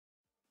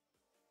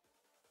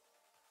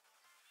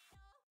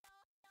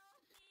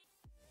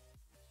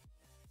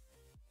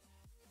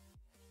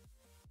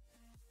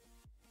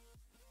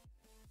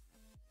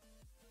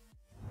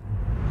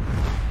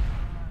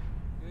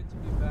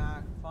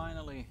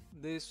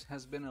This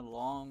has been a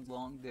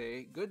long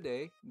day. Good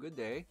day, good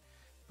day,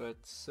 but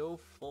so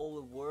full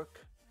of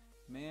work.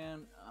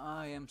 Man,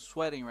 I am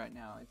sweating right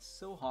now. It's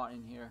so hot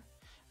in here.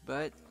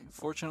 But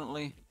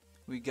fortunately,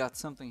 we got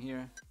something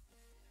here.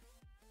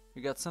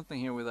 We got something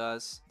here with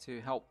us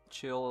to help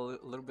chill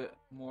a little bit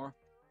more.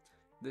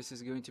 This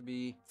is going to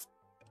be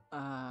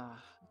a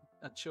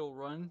chill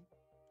run.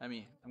 I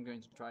mean, I'm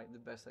going to try the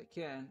best I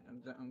can.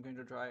 I'm going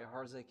to try as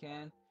hard as I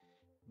can.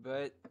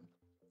 But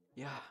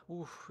yeah,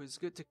 oof, it's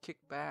good to kick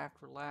back,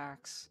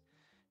 relax,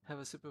 have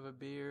a sip of a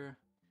beer,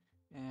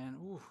 and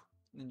oof,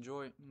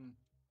 enjoy.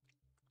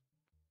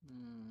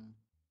 Mm.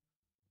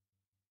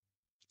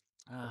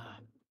 Ah,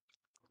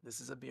 this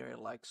is a beer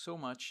I like so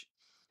much.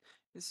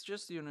 It's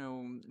just,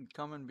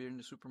 common beer in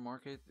the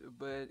supermarket,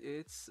 but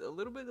it's a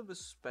little bit of a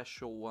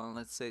special one.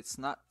 Let's say it's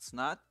not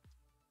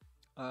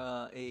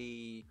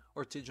a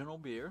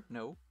artisanal beer,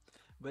 no,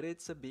 but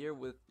it's a beer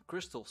with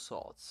crystal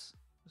salts.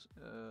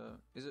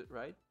 Is it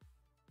right?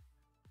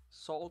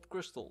 Salt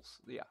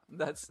crystals. Yeah,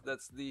 that's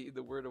the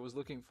word I was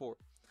looking for.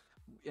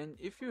 And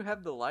if you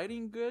have the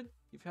lighting good,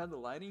 if you have the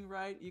lighting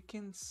right, you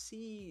can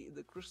see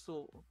the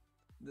crystal,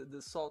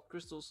 the salt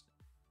crystals,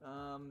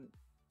 um,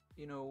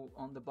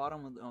 on the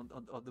bottom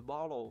of the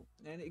bottle,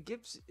 and it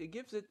gives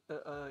it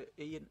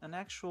an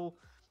actual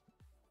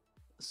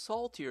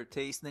saltier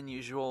taste than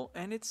usual,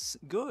 and it's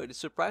good. It's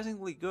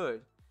surprisingly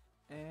good.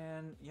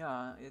 And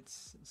yeah,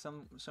 it's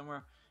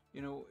somewhere,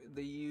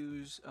 they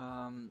use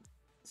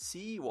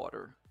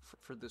seawater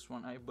for this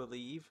one, I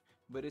believe,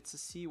 but it's a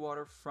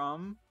seawater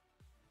from,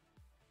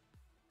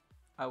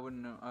 I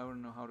wouldn't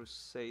know how to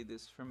say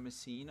this, from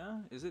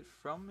Messina. Is it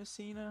from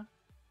Messina?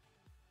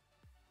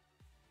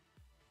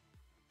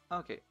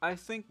 Okay, I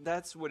think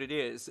that's what it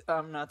is.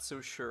 I'm not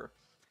so sure.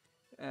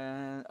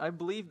 And I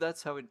believe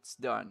that's how it's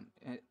done.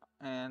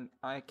 And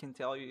I can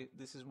tell you,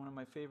 this is one of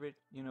my favorite,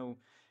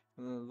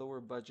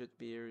 lower budget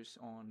beers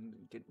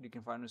you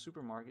can find in a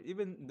supermarket,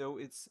 even though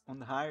it's on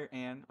the higher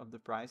end of the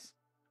price.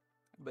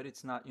 But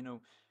it's not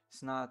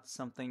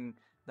something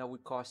that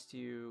would cost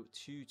you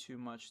too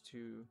much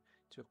to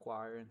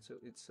acquire, and so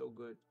it's so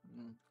good.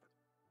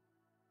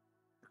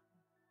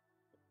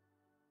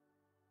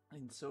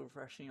 And so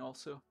refreshing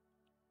also.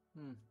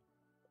 Mm.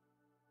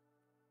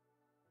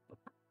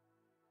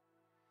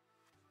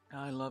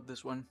 I love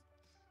this one.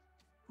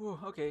 Whew,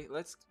 okay,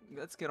 let's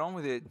get on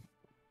with it.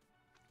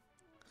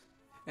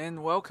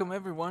 And welcome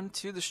everyone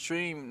to the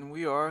stream.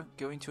 We are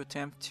going to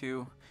attempt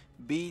to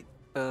beat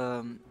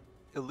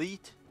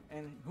Elite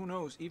and who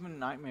knows, even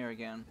Nightmare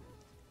again.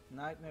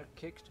 Nightmare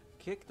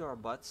kicked our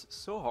butts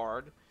so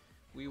hard.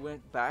 We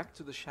went back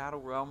to the Shadow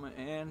Realm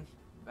and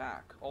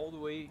back, all the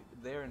way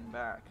there and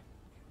back.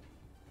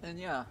 And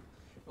yeah,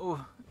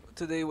 oh,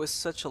 today was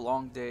such a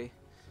long day,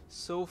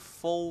 so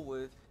full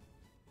with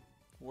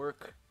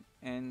work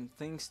and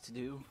things to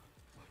do.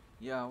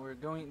 Yeah, we're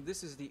going.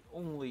 This is the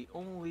only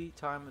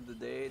time of the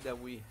day that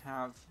we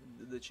have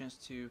the chance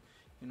to,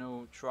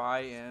 try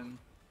and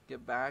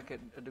get back at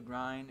the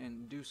grind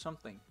and do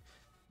something.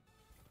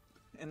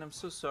 And I'm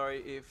so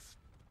sorry if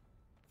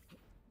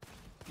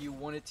you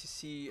wanted to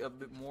see a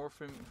bit more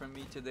from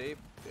me today.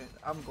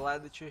 I'm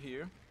glad that you're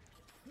here,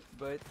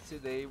 but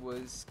today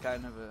was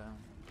kind of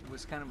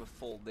a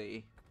full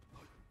day.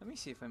 Let me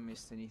see if I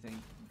missed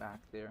anything back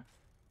there,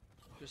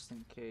 just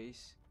in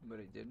case, but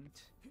I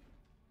didn't.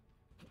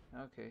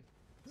 Okay,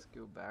 let's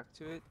go back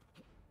to it.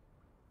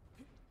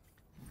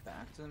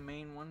 Back to the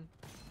main one.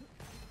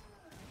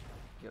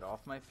 Get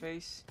off my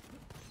face.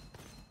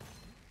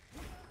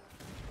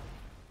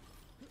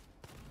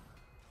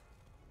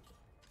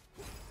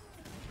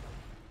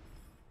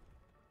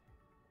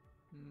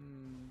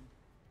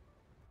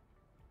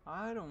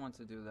 I don't want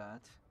to do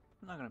that.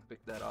 I'm not gonna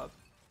pick that up.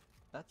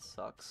 That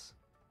sucks.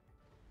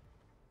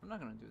 I'm not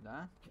gonna do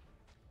that.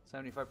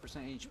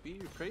 75%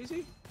 HP? You're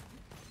crazy?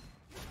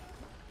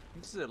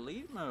 This is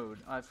elite mode.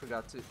 I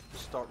forgot to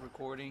start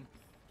recording.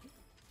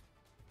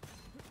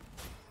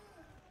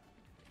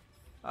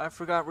 I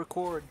forgot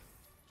record.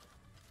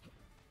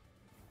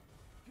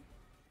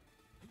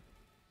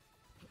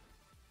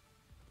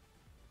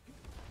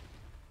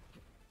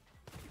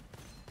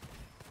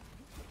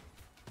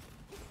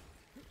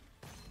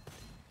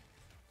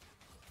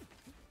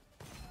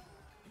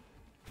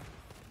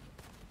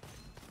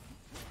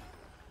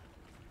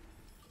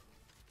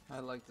 I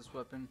like this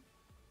weapon.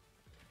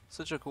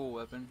 Such a cool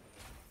weapon.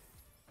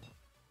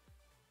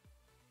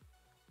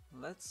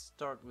 Let's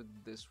start with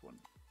this one.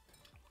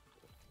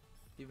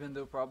 Even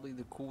though probably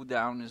the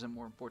cooldown is a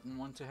more important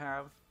one to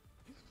have.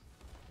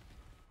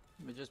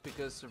 But just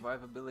because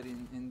survivability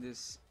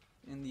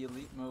in the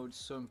elite mode is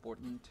so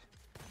important.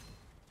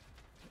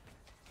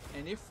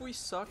 And if we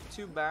suck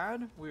too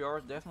bad, we are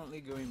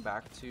definitely going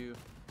back to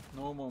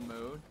normal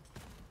mode.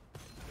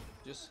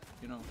 Just,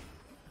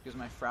 because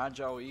my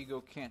fragile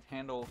ego can't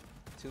handle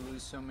to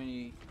lose so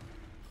many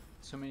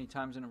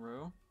times in a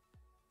row.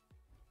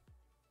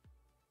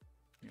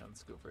 Yeah,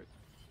 let's go for it.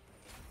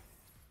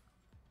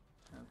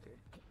 Okay.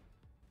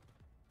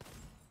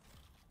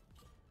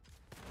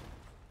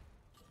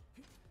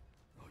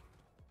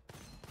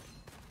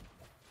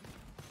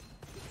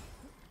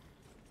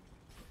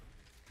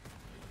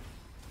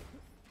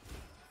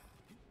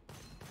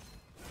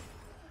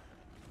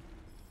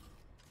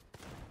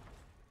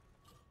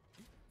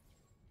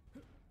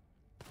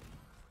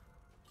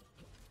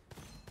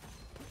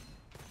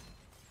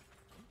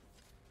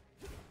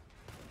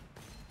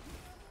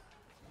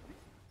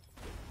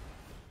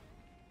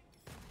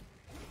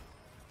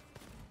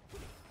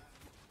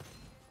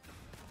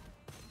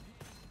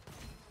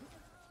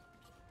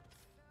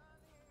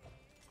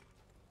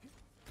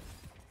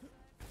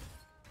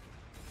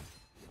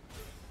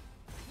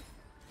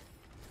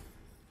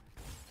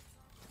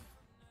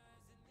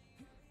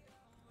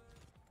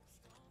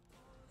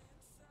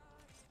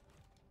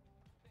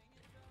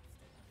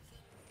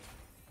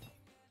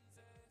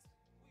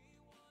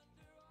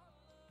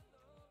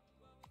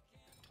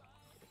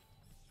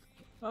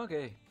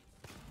 Okay.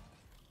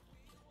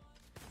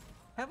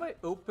 Have I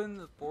opened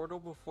the portal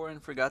before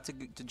and forgot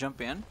to jump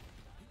in?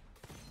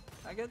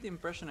 I get the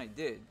impression I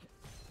did.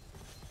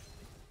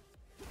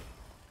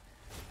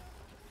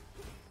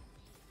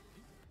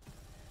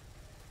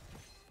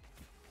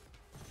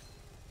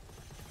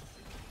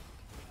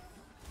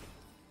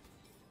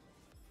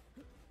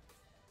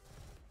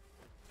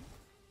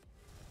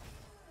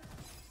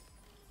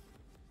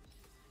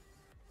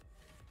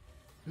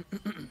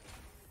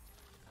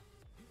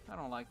 I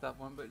don't like that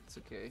one, but it's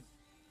okay.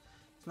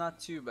 It's not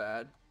too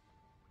bad.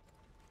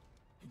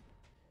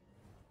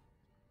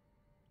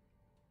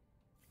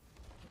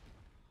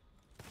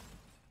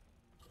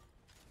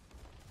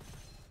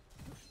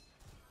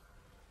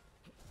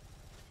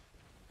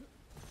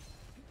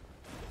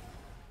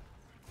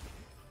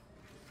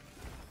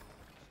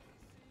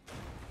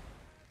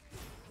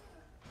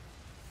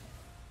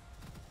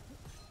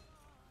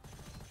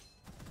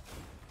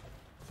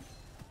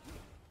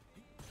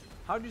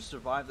 How do you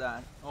survive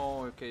that?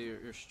 Oh, okay,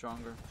 you're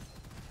stronger.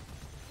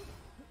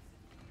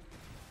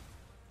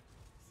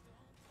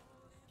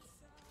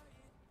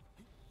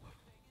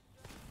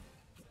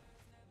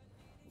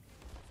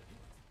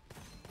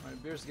 My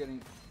beer's getting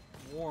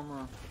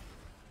warmer.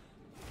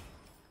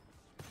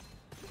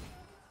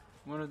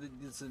 One of the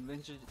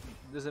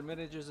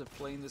disadvantages of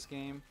playing this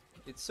game,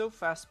 it's so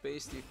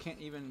fast-paced you can't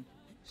even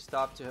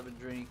stop to have a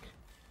drink.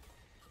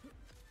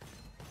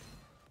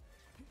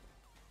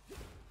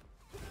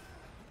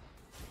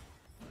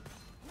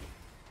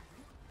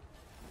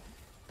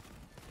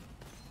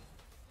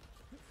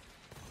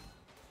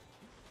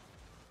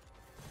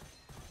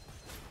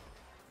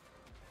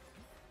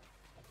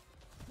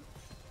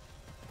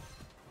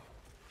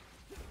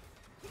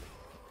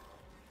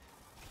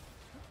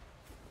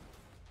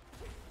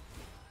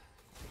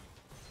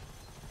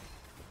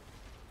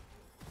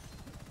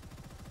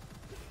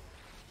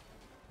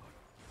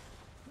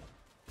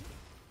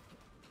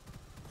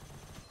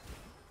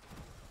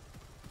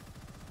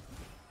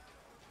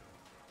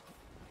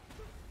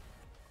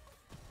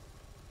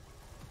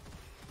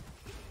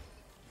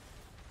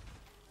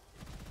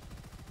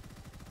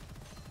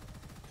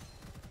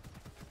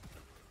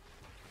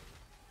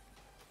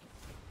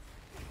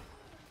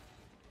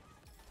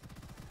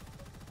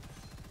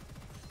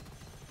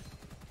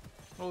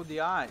 Oh,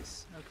 the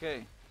eyes.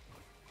 Okay.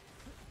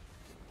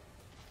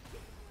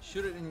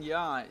 Shoot it in the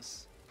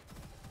eyes.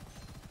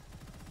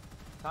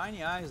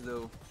 Tiny eyes,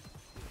 though.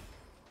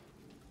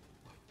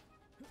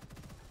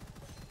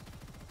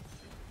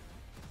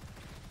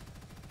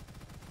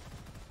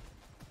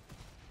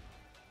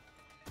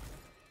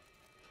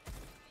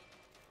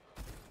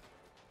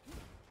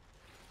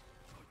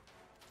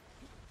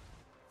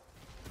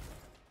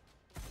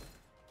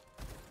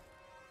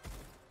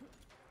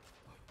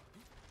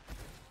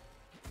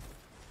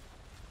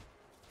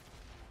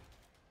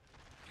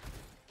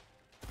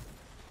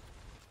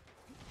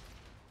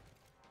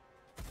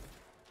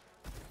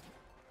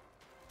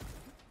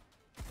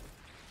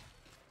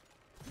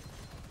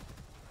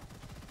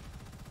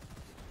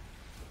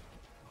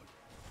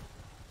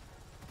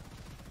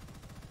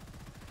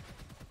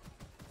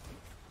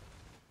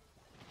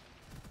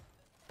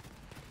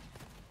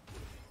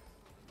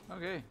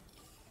 Okay.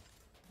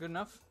 Good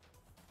enough.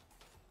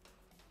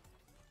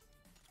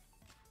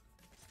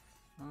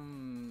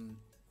 Hmm.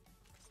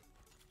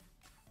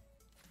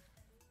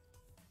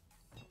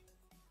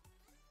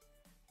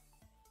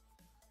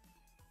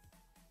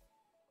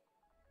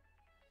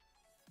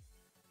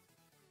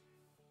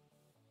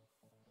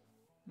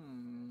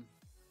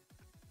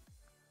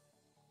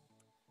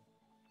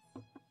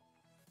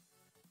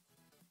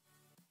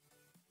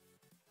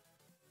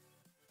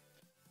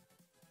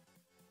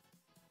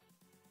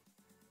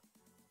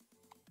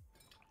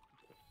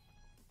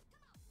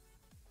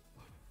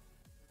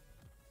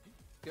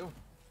 Go.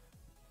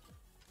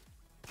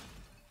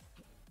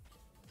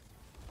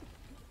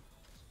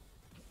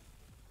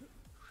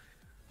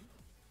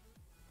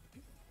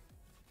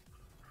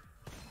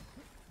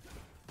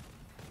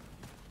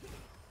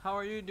 How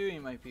are you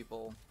doing, my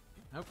people?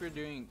 I hope you're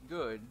doing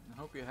good. I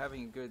hope you're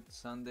having a good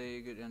Sunday,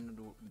 good end of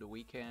the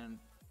weekend.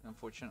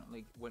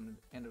 Unfortunately, when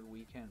end of the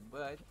weekend,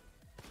 but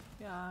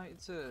yeah,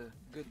 it's a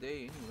good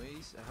day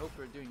anyways. I hope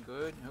you're doing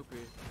good. I hope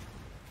you're...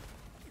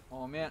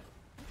 Oh man.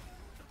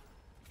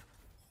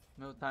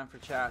 No time for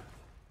chat.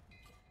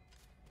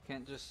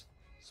 Can't just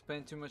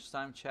spend too much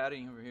time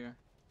chatting over here.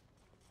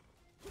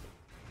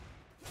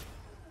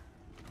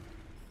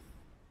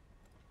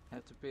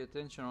 Have to pay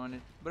attention on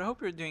it. But I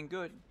hope you're doing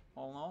good,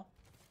 all in all.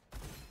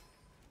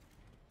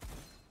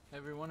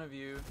 Every one of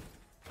you.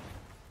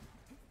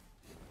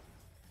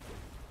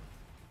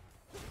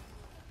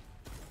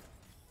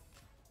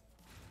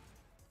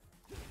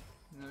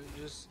 You know,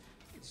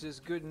 it's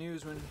just good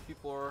news when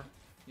people are,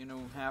 you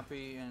know,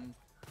 happy and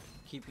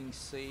keeping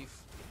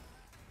safe.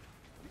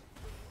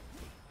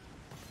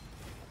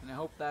 And I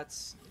hope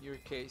that's your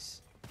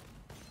case.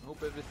 I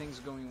hope everything's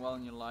going well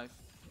in your life.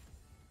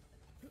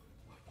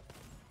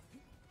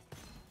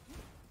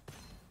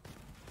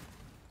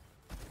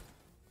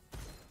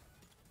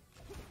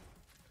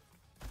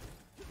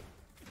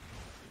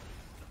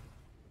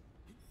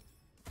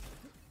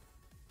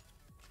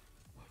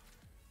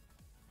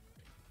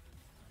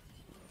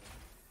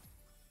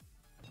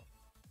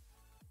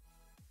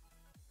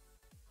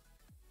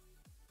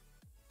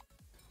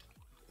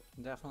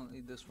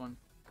 Definitely this one.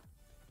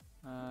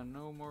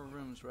 No more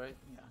rooms, right?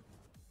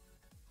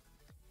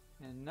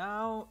 Yeah. And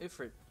now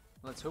Ifrit.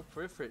 Let's hope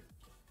for Ifrit.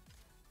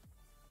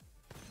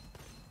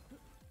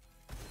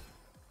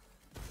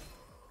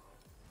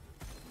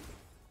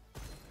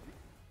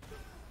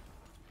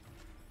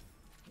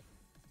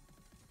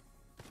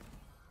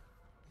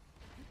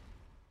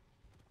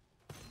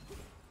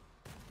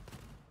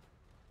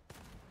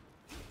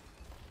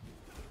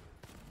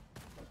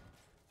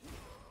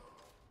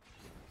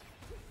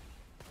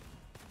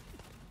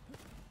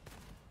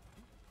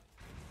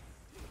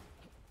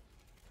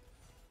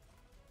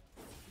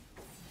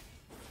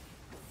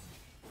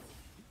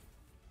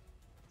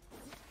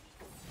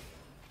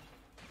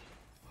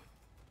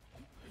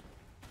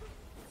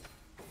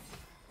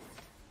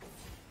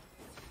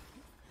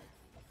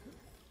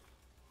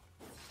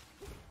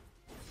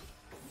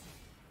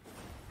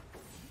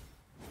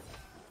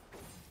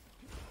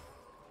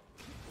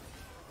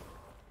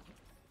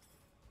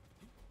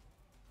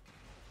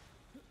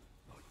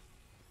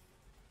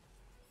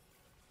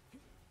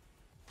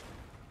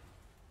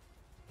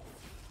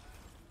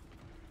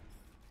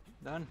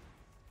 Done.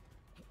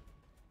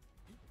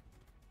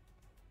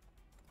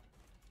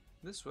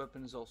 This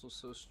weapon is also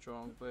so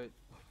strong, but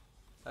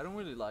I don't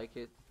really like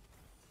it.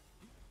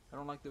 I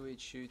don't like the way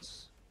it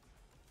shoots.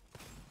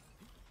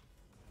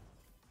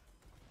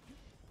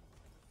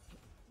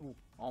 Ooh,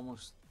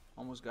 almost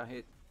got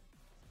hit.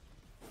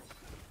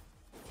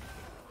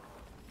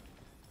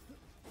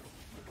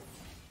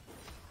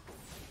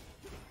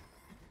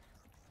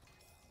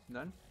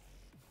 Done.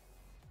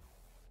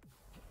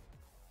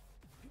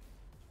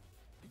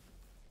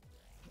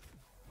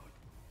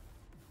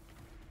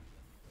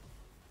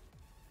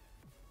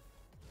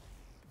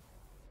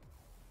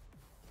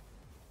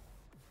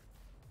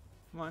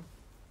 Come on.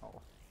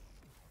 Oh.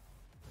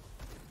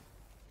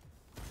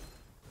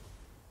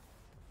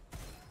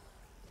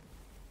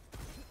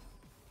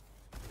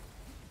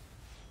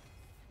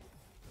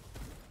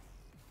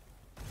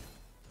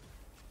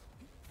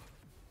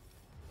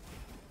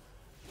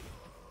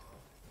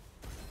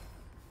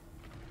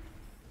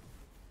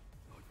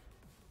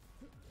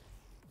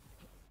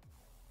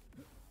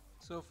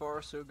 So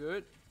far, so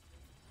good.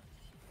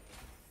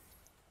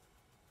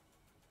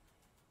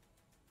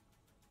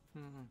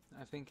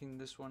 I think in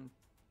this one,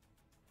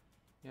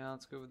 yeah,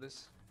 let's go with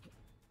this.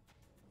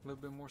 A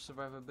little bit more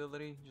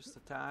survivability, just a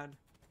tad.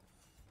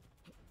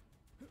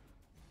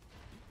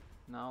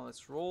 Now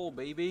let's roll,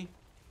 baby.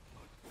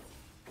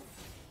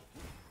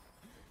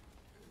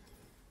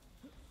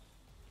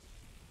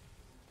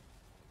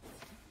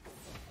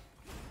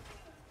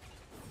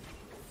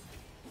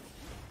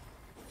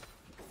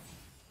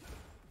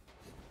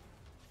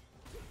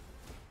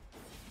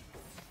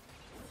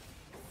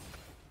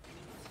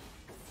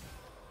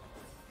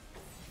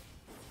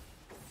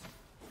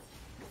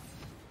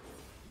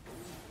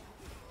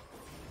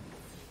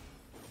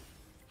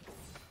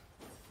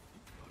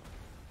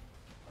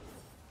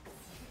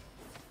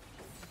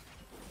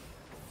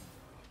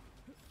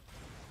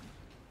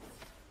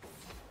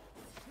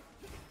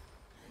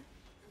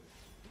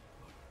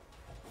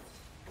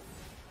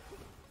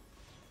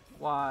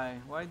 Why?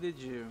 Why did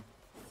you?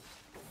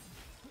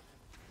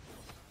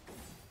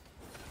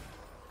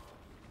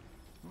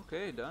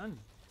 Okay, done.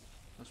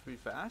 That's pretty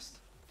fast.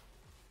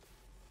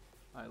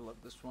 I love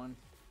this one.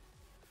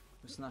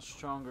 It's not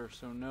stronger,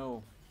 so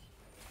no.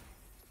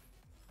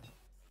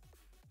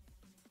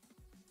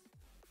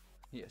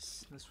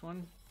 Yes, this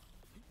one.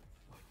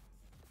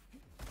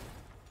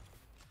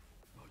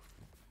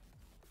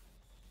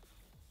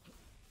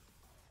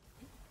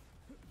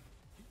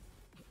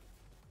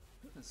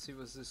 Let's see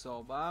what's this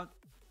all about.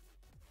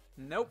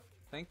 Nope,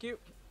 thank you.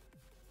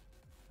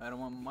 I don't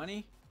want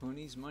money. Who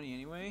needs money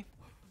anyway?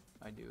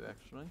 I do,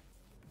 actually.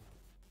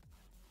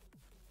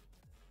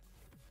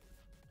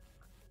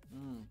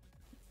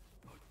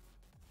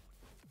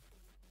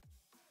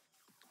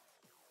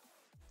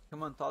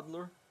 Come on,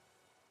 toddler.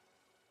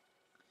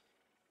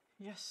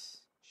 Yes,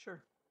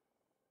 sure.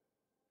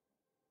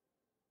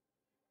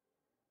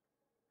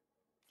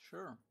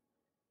 Sure.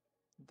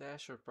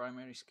 Dash or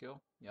primary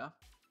skill, yeah.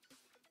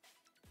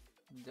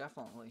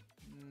 Definitely.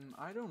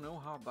 I don't know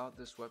how about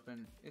this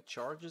weapon. It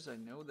charges, I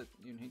know that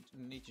you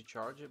need to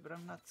charge it, but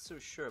I'm not so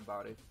sure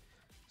about it.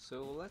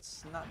 So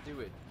let's not do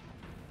it.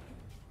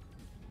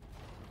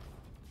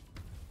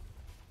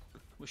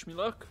 Wish me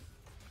luck.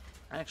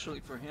 Actually,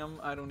 for him,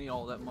 I don't need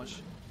all that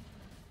much.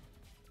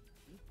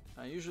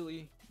 I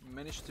usually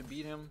manage to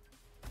beat him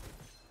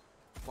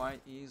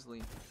quite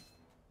easily.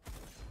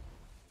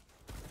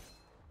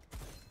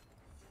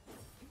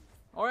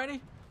 Alrighty.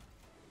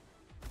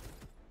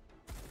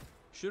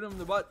 Shoot him in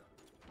the butt.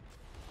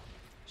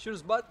 Shoot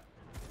his butt.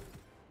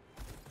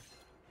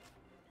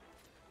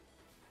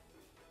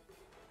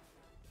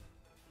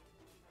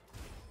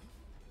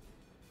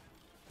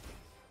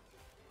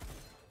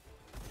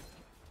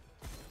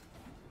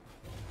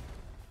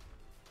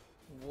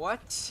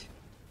 What?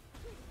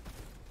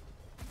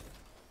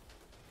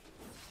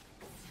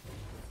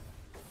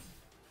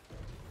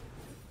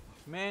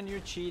 Man, you're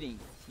cheating.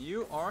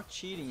 You are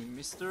cheating,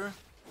 mister.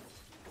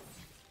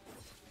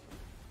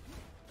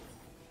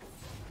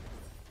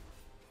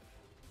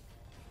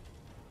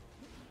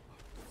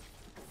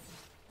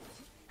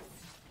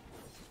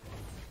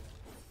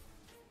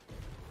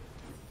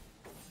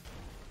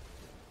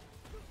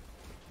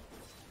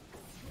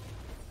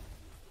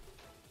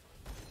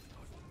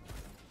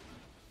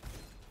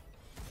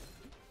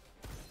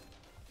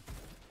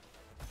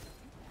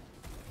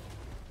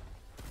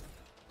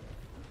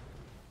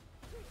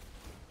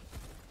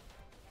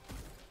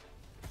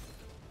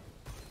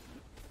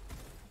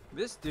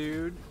 This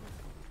dude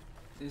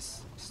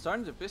is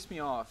starting to piss me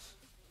off.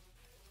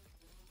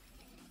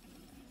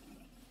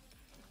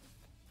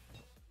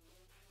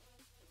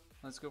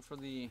 Let's go for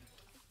the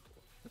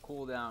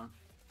cooldown.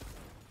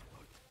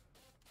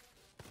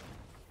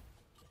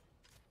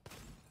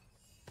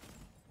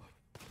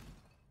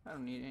 I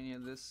don't need any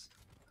of this.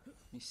 Let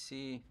me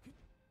see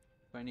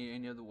if I need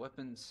any of the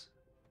weapons.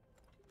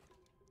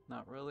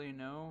 Not really,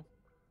 no.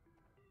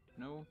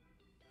 No.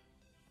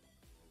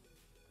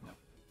 No.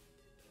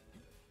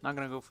 Not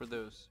gonna go for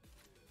those.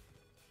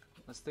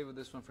 Let's stay with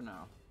this one for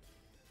now.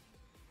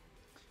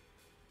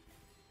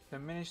 I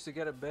managed to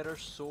get a better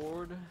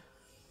sword.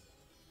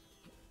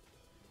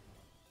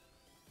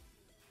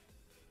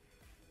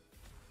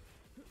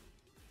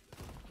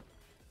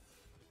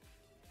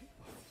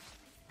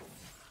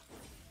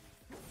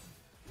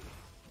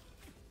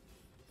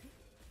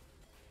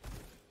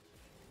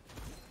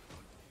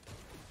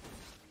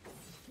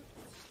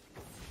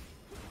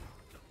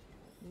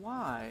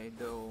 Why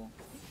though?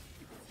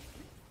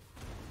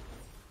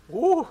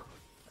 Ooh!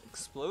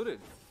 Exploded.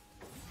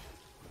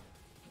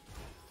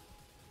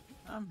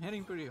 I'm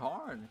hitting pretty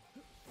hard.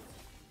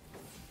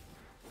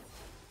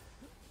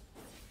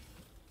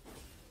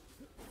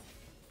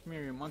 Come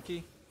here, you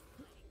monkey.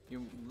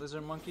 You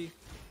lizard monkey.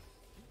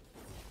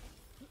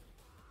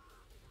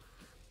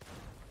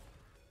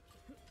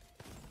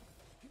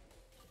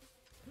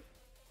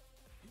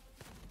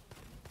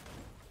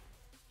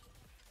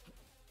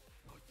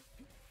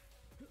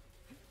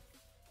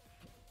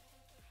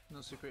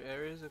 No secret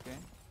areas, okay.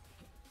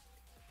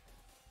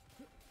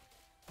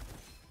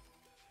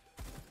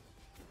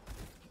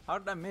 How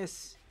did I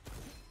miss?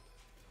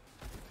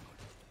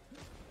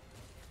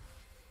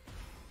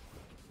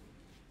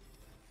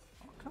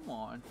 Oh, come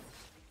on.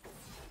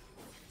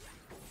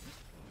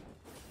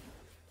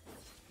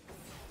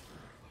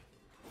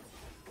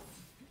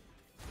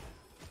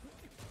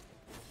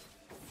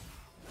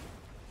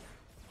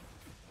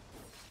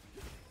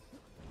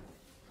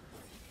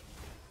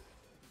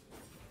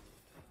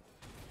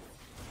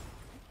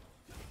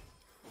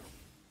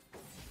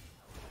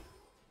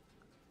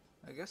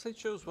 I guess I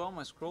chose well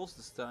my scrolls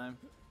this time.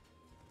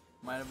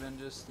 Might have been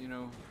just, you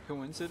know,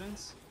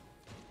 coincidence.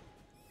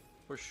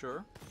 For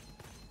sure.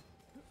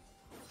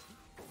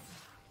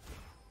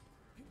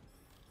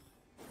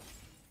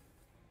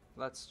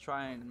 Let's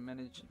try and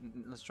manage.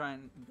 Let's try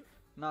and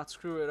not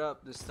screw it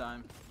up this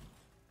time.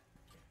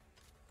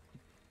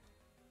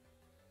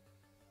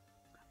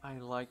 I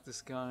like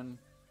this gun.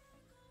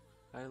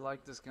 I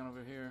like this gun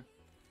over here.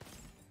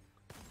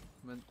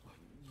 But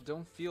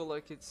don't feel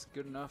like it's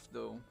good enough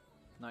though.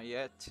 Not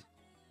yet.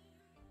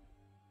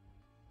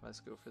 Let's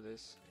go for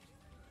this.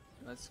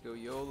 Let's go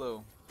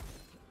YOLO.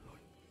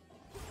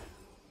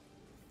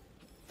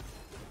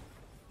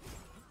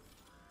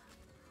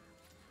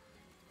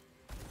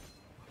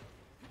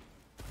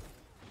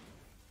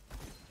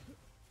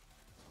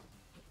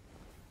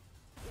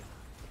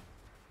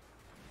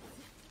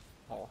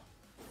 Oh.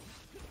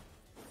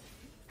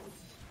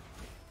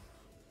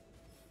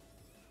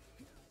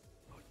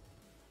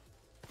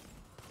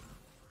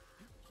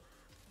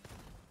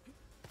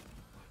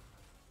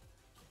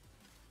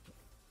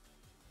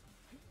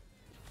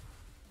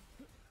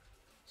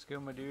 Let's go,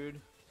 my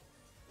dude.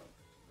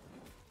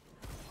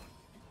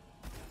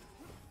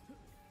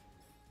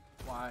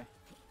 Why?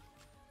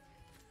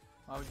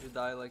 Why would you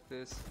die like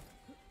this?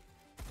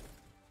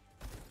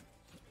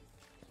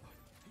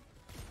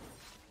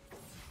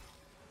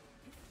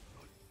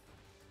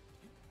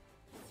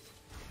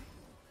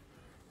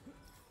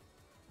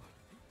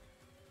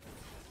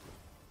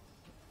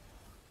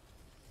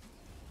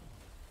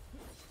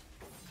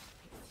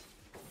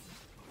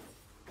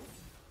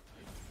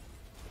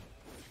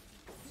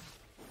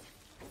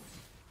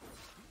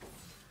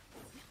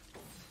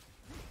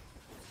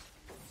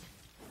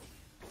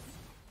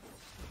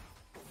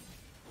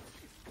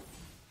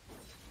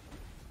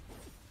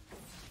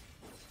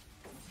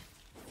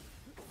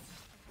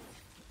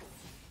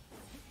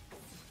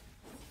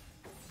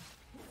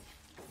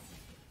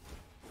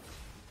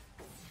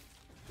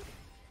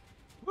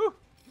 Woo!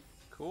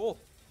 Cool.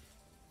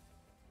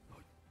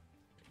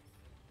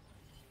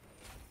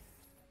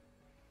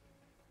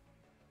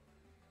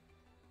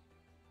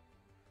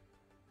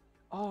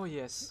 Oh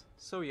yes.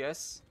 So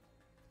yes.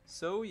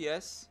 So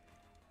yes.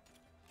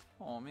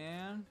 Oh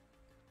man.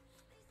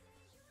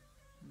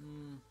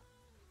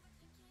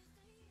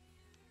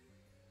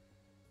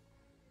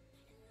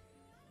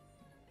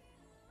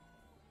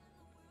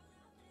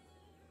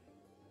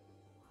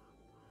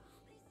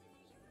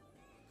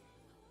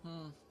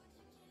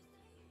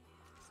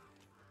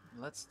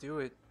 Let's do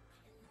it.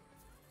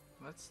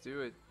 Let's do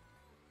it.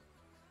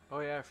 Oh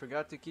yeah, I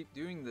forgot to keep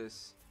doing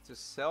this. To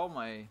sell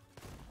my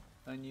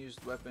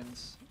unused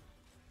weapons.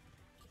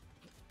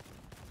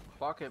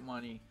 Pocket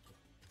money.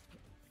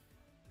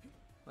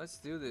 Let's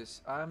do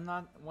this. I'm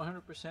not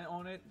 100%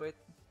 on it, but...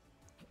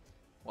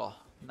 well,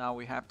 now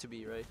we have to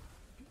be, right?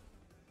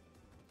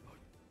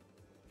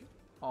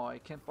 Oh, I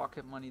can't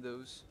pocket money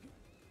those.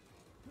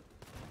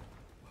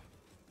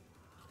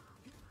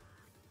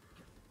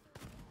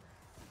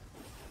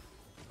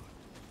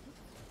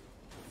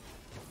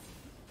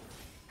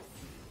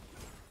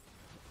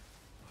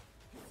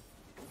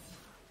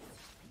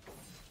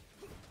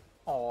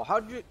 Oh,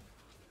 how'd you...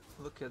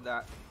 look at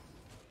that.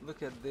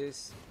 Look at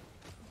this.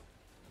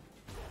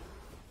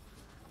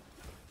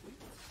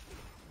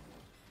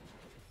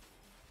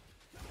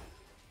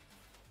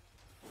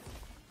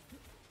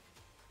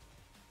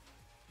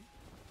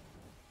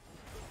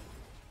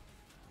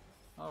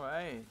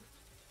 Alright.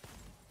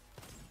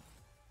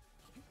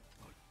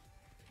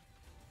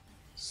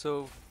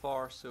 So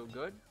far, so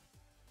good.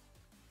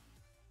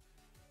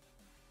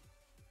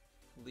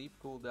 Leap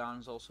cooldown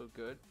is also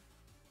good.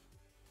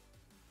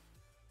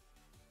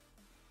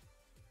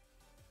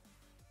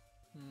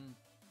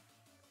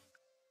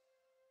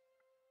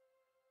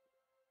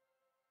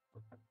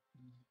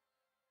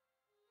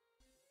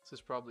 This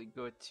is probably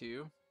good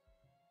too.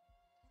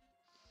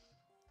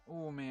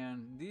 Oh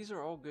man, these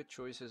are all good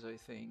choices, I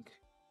think.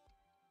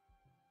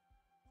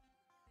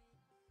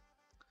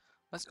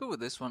 Let's go with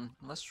this one.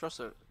 Let's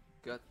trust our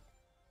gut.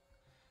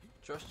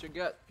 Trust your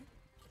gut.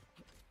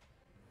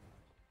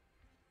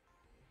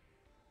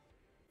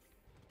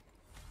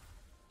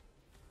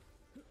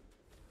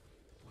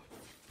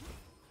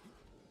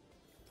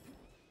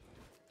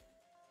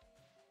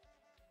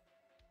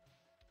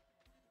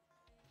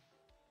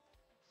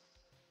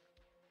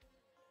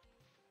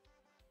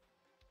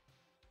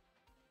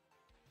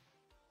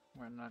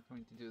 We're not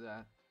going to do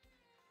that.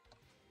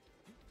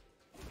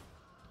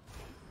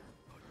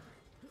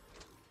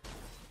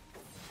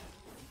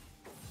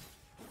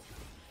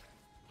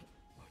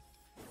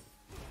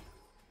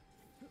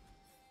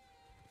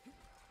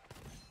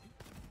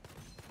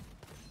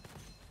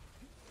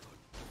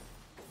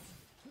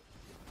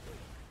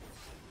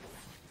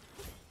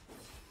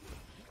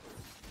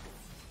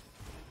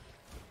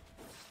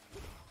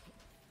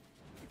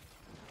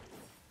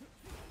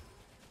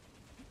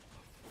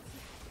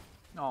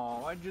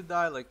 Oh, why'd you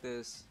die like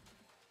this?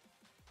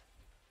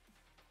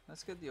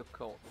 Let's get the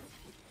occult.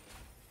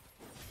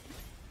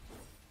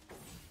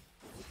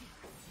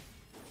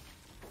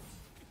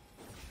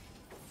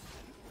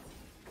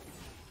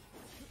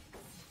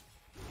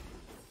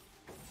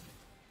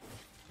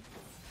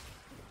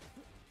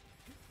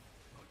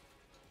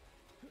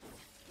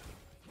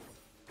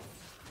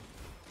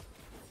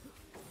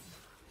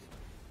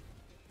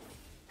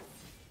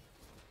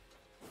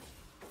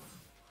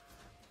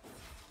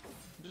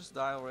 Just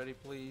die already,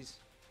 please.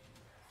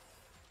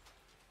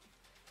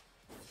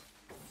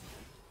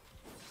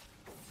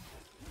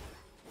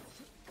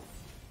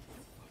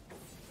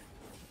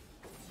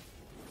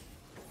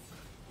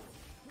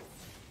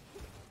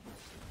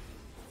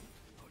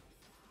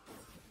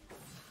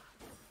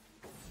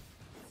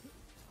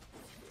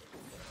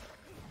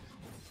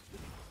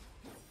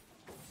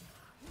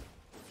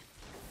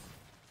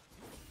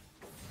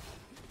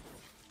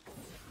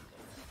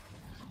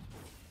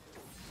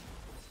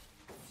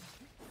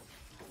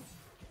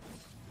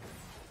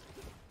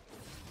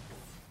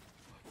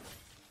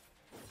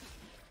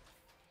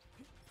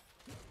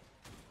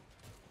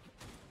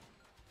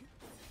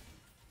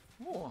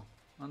 Oh,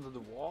 under the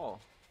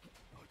wall.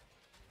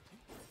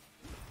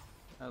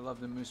 I love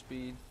the move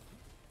speed.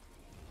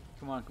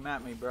 Come on, come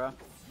at me, bruh.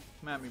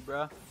 Come at me,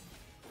 bruh.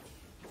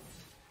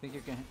 Think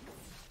you can...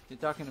 You're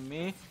talking to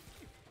me?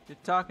 You're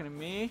talking to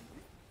me?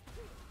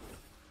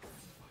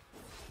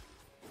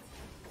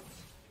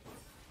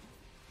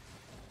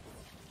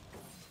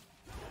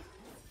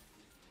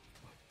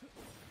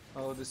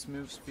 Oh, this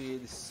move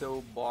speed is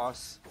so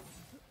boss.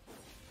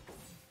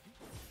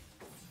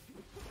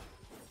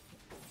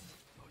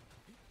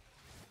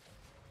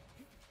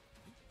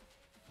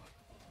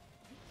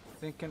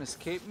 Think can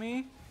escape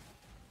me?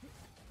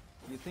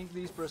 You think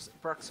these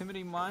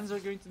proximity mines are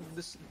going to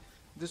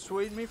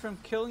dissuade me from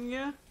killing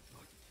you?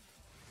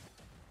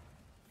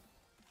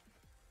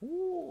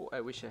 Ooh,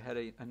 I wish I had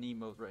an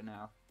emote right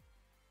now.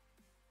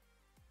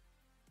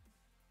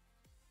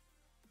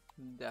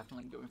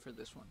 Definitely going for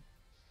this one.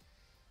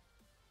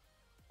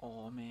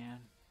 Oh man.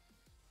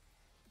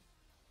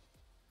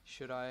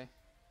 Should I?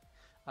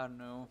 I don't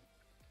know.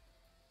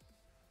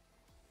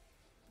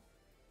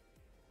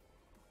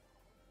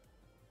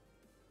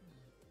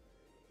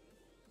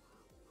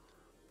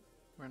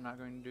 We're not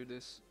going to do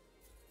this.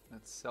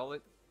 Let's sell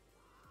it.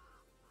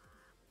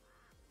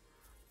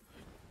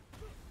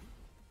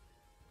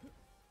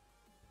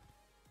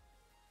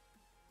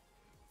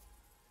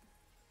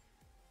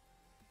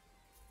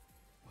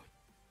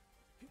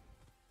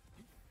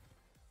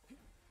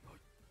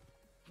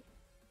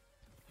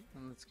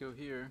 And let's go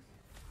here.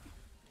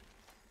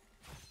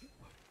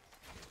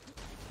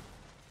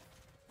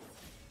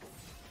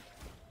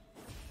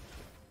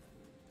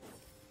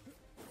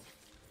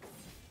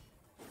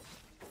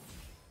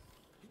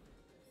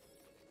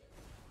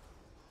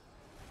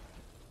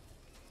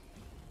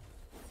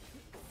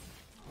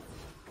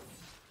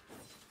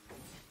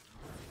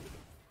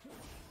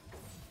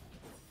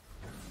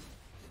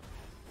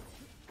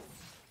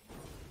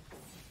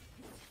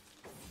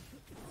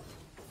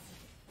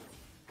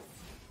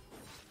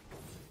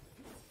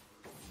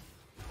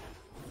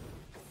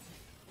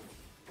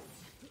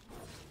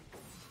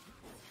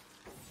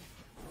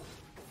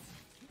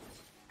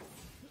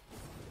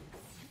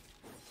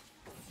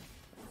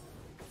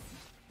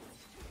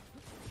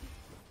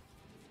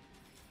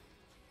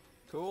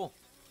 Cool.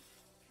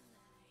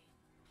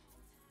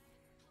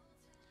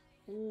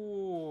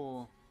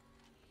 Ooh.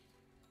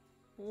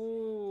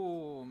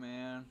 Ooh,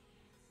 man.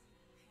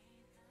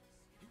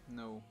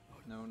 No.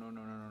 No, no, no,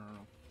 no, no,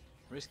 no.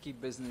 Risky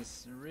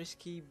business.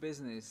 Risky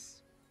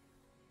business.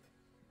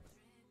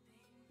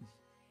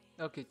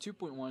 Okay,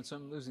 2.1, so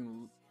I'm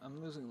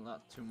losing a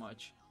lot too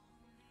much.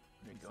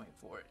 We're going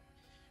for it.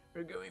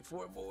 We're going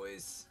for it,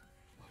 boys.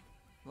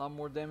 A lot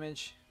more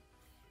damage.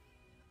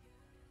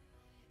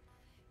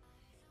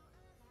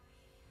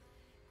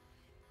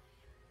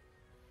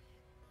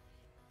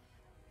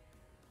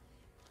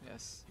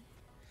 Yes.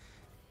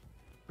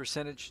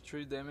 Percentage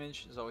true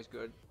damage is always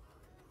good.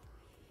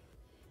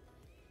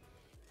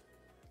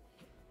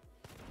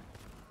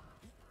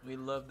 We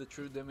love the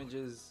true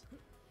damages.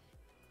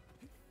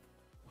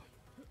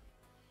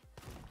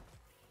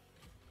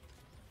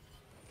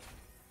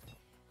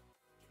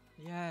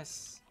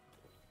 Yes.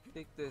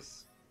 Take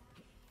this.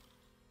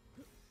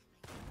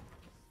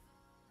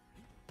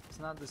 It's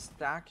not the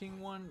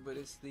stacking one, but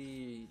it's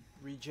the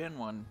regen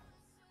one.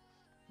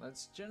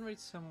 Let's generate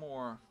some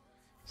more,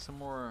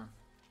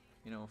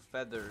 you know,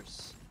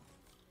 feathers.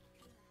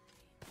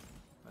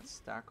 Let's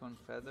stack on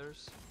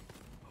feathers.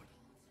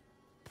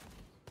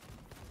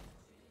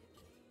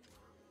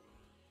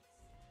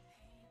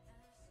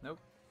 Nope.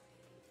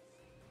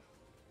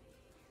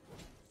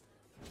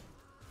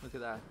 Look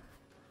at that.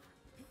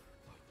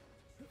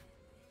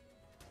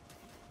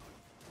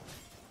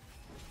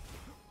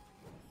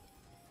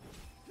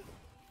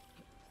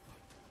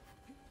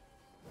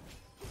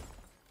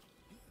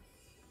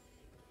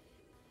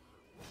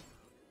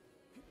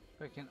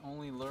 I can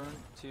only learn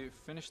to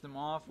finish them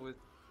off with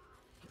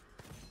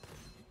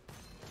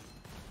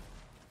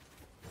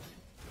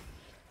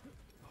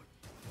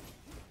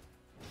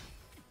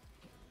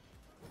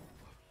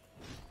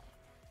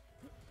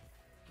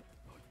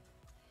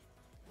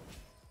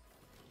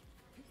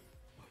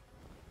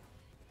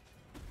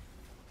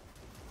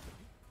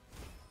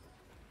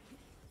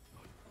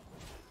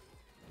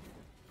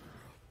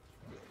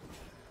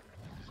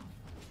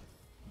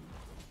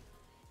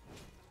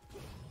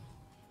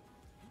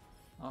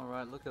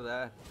Alright, look at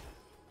that.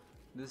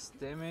 This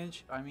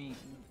damage, I mean,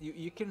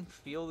 you can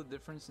feel the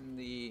difference in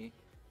the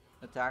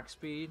attack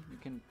speed. You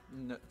can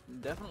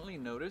definitely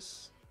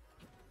notice.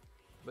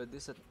 But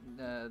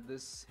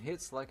this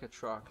hits like a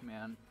truck,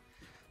 man.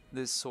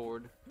 This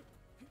sword.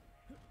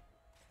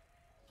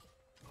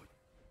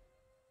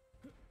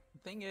 The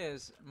thing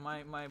is,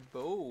 my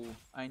bow,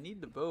 I need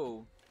the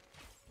bow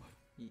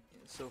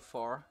so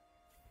far.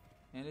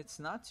 And it's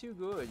not too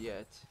good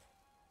yet.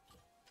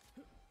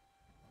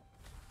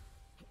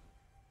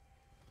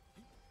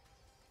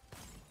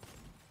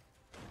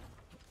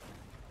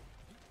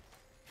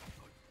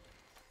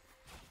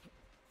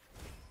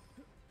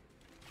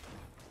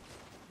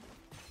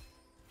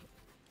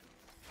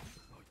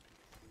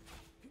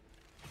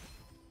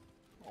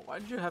 Why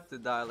did you have to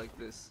die like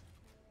this?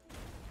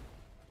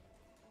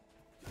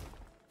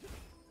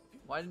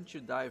 Why didn't you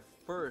die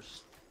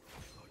first?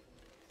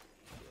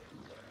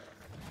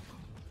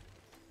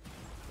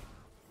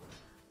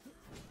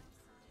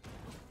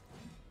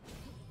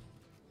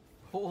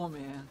 Oh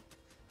man,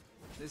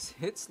 this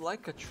hits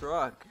like a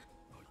truck.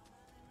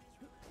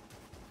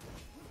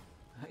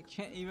 I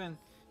can't even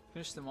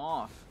finish them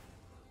off.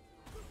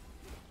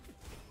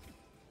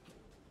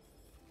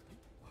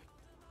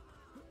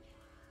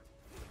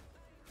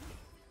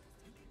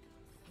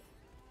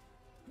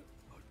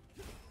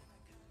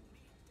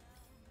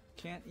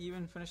 Can't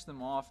even finish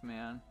them off,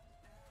 man.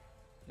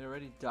 They're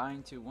already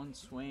dying to one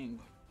swing.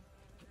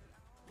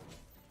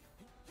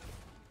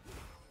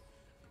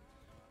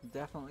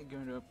 Definitely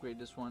going to upgrade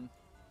this one.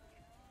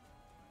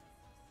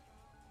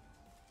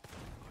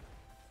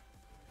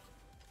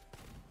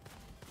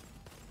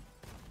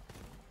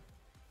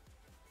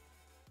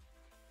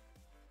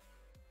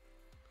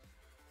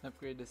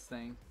 Upgrade this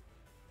thing.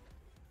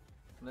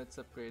 Let's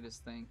upgrade this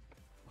thing.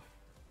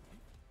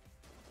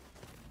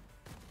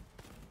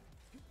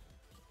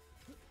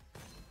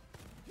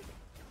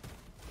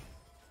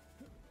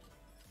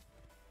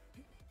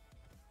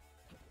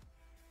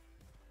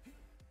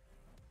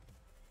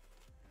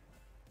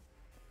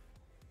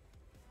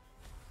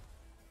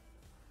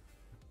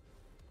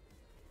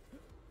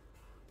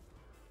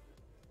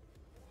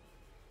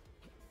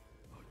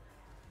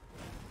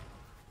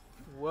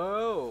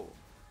 Whoa!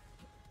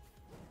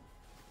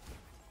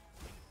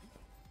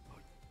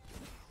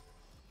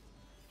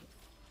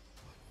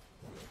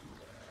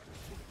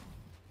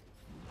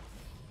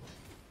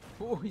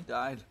 Oh, he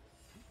died.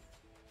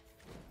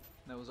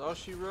 That was all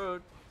she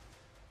wrote.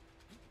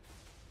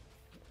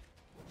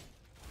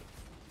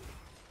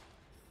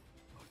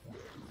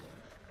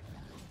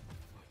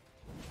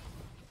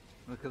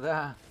 Look at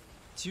that.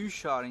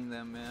 Two-shotting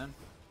them, man.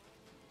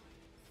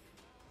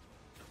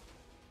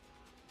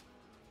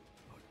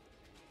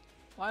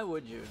 Why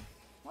would you?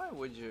 Why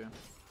would you?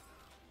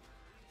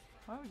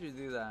 Why would you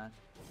do that?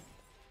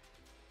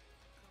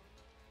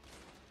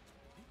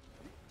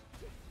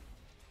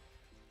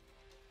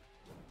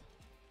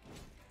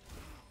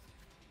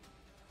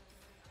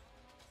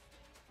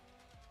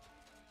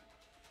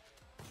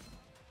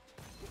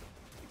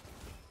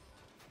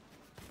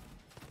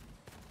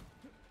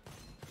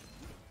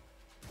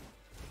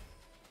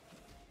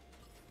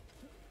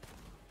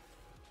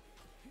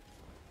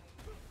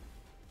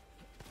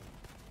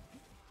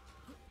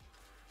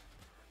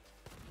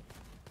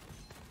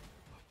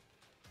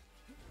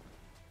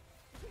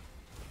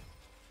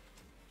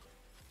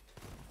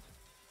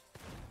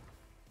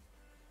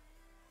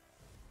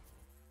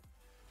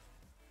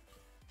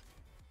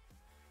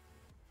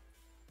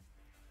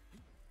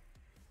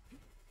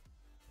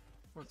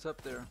 What's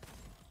up there?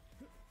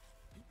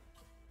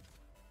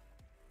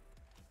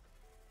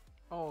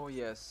 Oh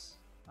yes,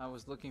 I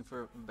was looking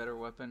for a better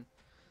weapon,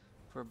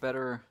 for a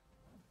better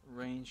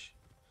ranged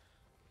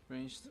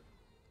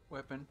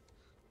weapon.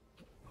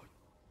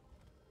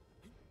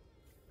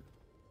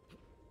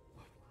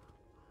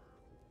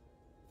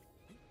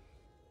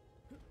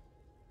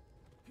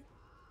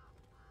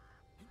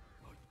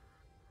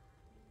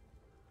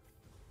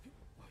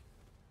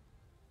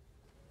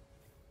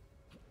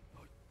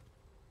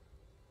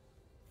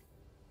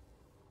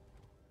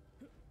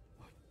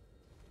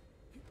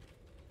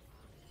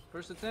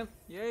 First attempt,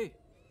 yay!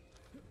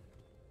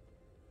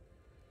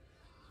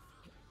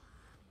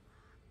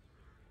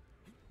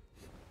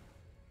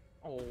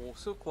 Oh,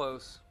 so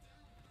close.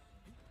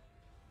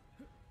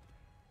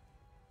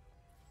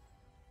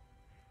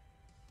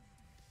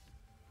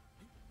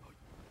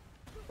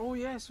 Oh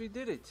yes, we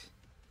did it.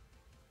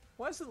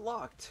 Why is it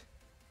locked?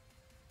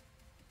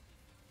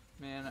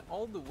 Man,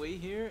 all the way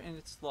here and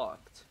it's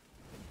locked.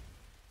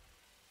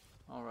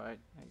 Alright,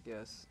 I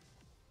guess.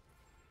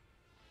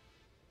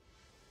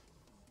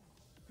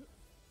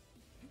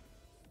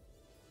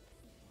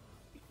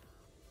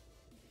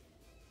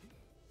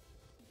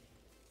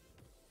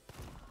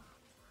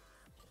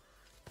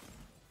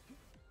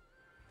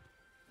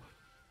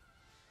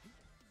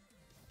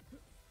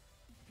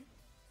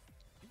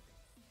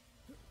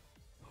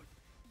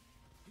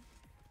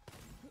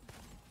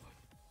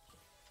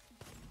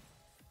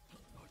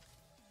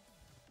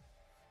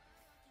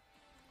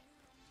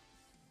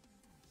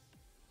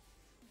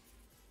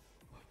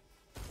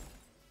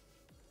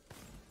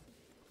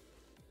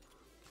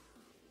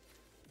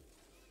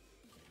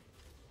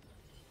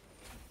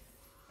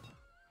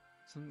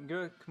 Something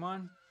good, come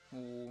on.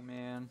 Oh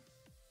man.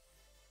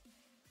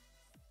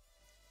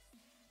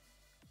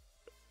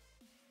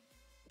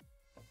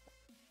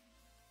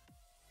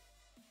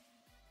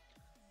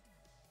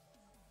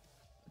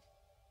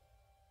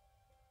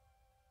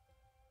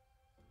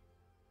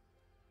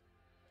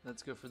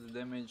 Let's go for the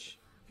damage.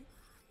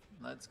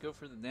 Let's go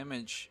for the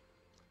damage.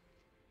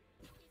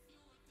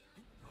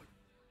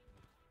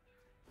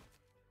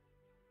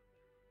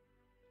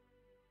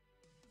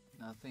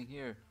 Nothing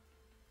here.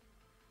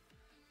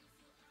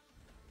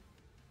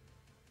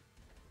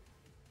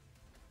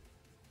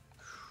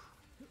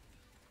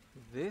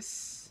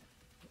 This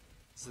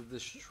is a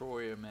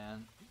destroyer,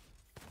 man.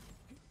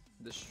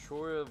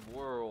 Destroyer of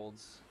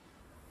worlds.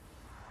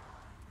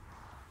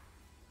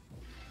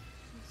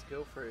 Let's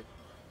go for it.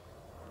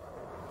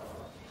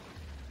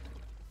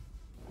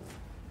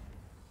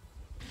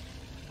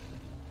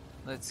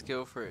 Let's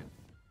go for it.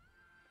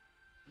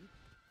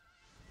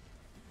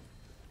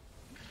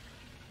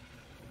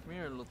 Come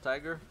here, little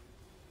tiger.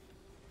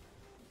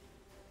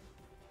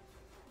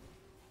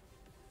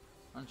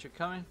 Aren't you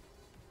coming?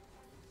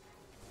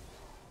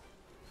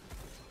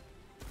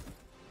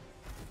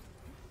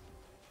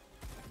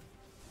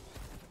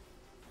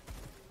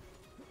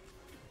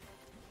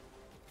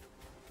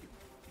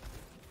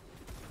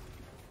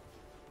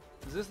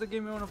 Is this the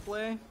game you want to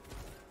play?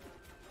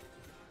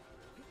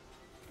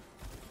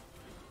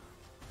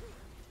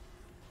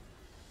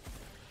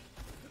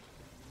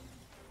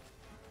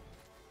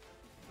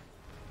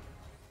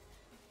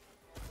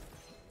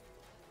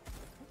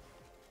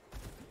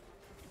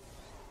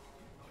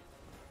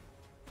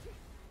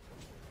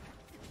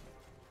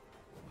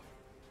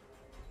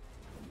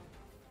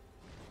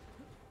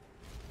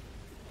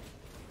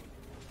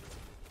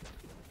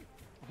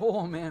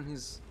 Oh man,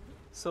 he's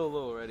so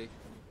low already.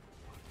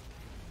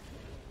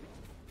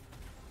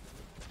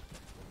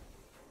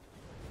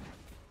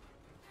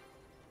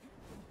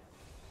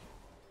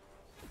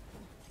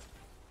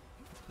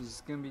 He's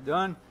gonna be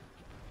done.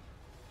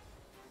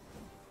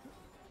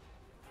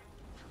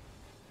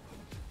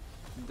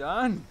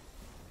 Done.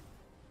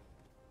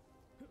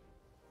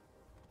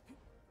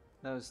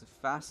 That was the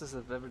fastest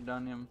I've ever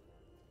done him.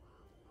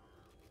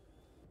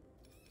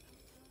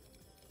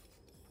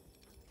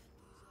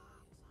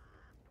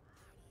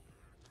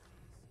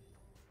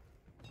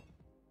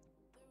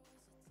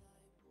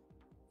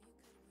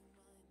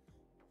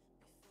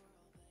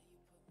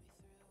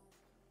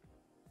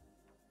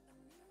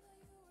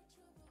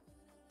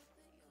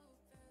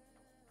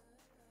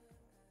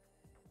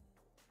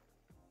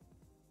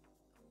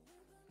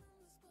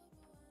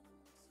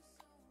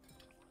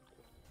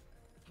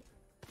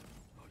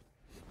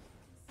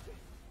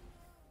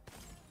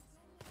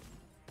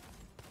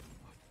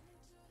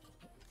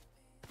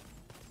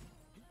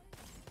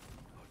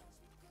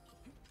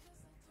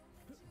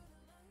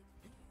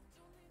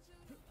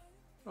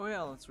 Oh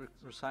yeah, let's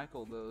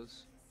recycle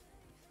those.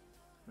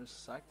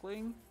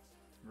 Recycling?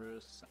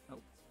 Oh,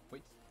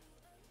 wait.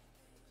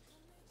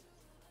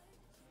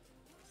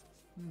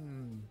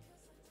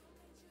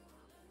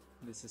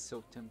 This is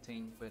so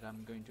tempting, but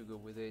I'm going to go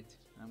with it.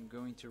 I'm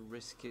going to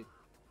risk it.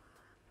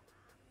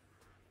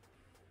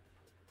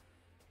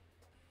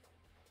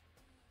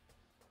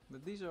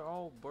 But these are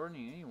all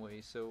burning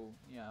anyway, so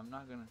yeah, I'm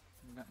not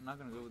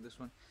gonna go with this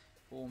one.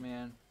 Oh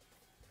man.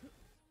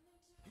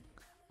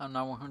 I'm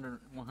not 100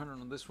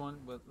 on this one,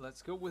 but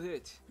let's go with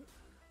it.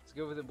 Let's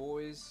go with the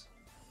boys.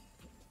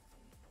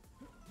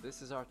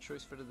 This is our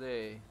choice for the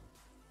day.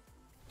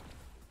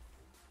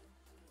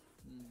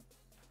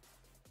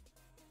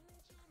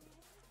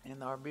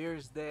 And our bear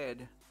is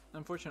dead.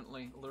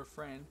 Unfortunately, little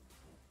friend.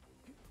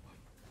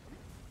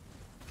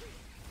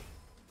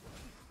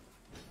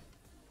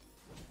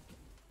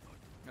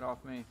 Get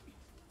off me.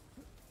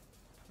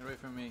 Get away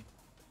from me.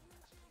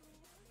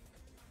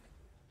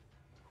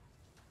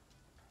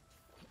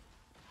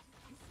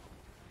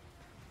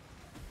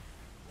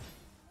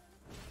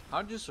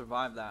 How did you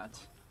survive that?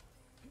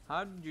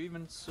 How did you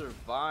even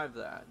survive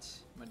that,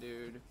 my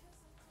dude?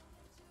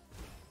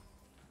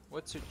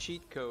 What's your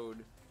cheat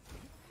code?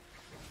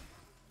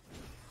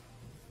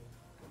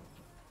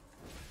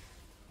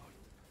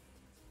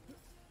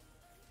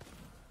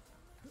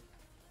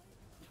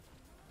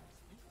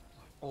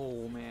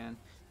 Oh man,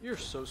 you're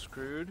so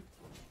screwed.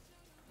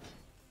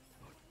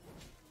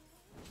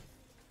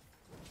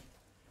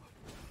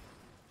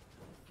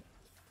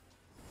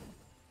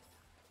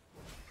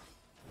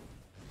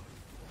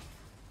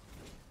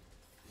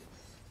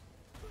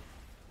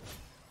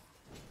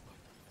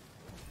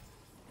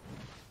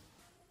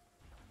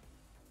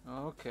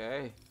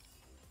 Okay.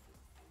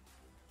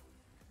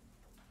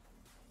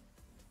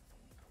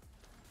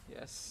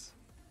 Yes.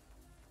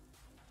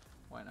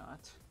 Why not?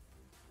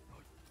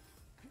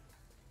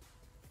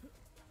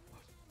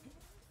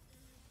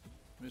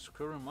 We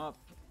screwed him up.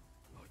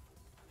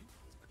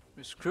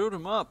 We screwed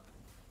him up.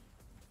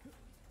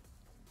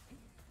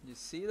 You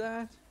see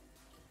that?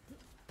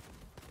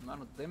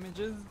 Amount of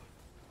damages?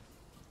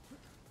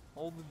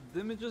 All the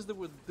damages that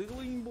we're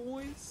dealing,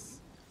 boys?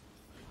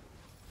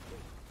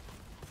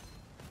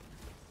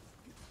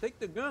 Take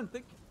the gun,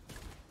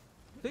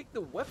 take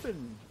the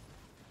weapon.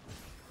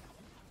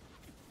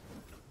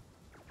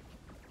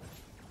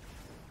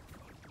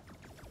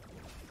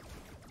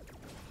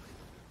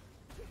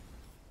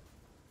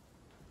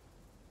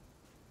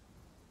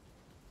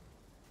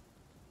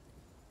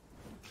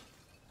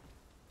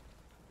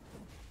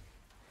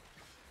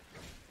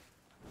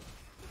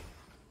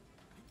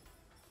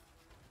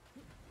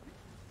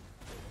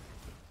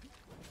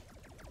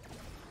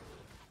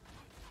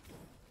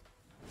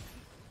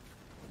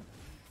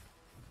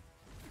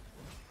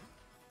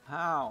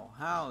 How?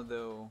 How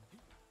though?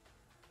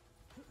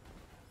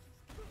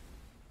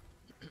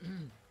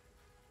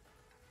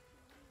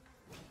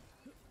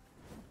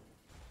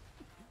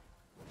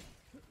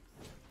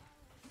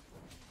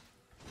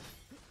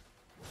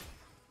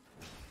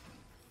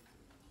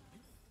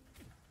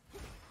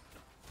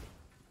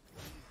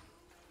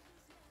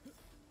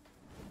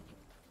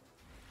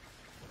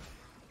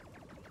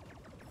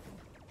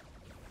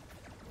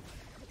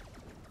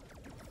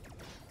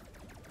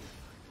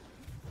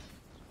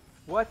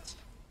 What?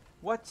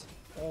 What?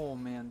 Oh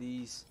man,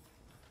 these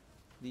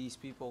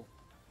people.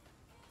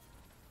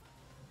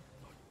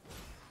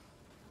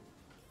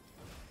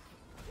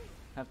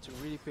 Have to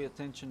really pay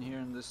attention here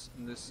in this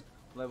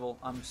level.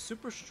 I'm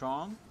super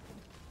strong,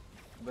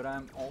 but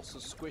I'm also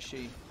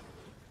squishy.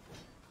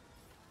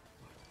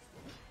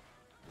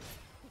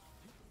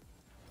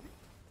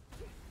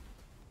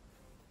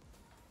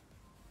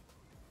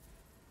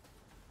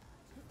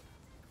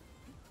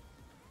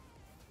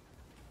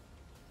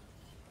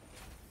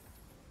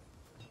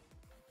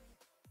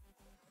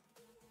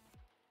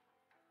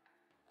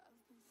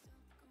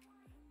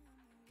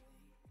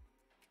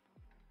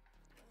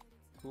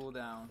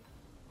 Cooldown.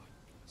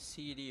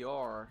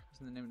 CDR is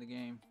the name of the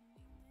game.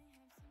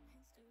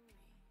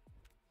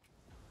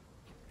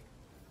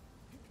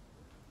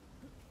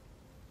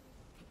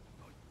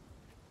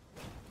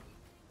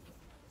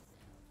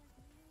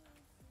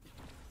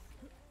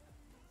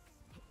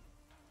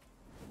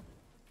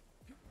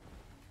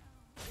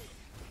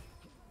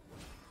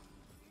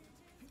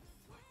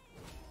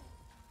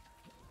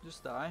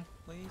 Just die,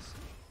 please.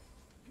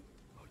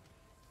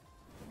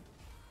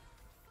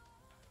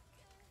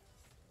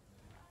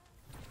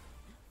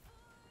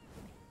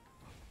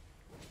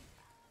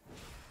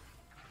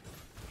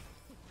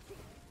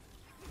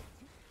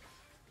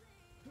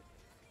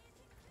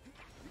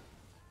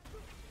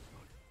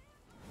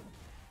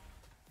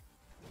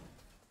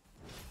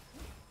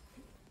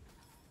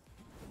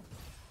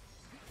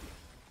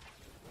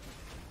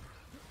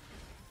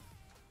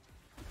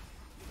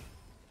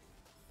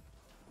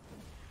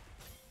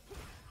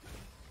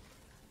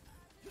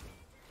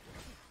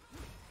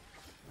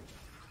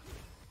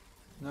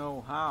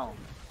 No, how?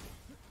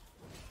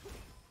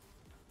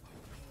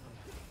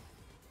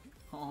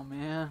 Oh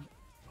man,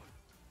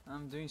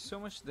 I'm doing so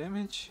much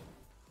damage.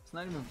 It's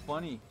not even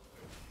funny.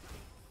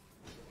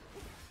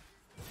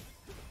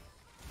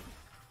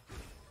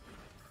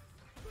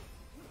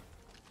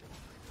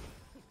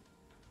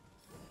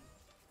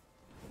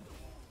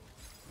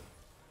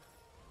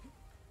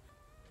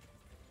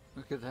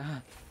 Look at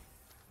that.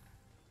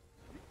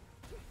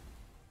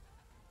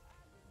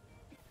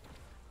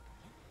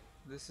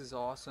 This is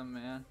awesome,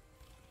 man.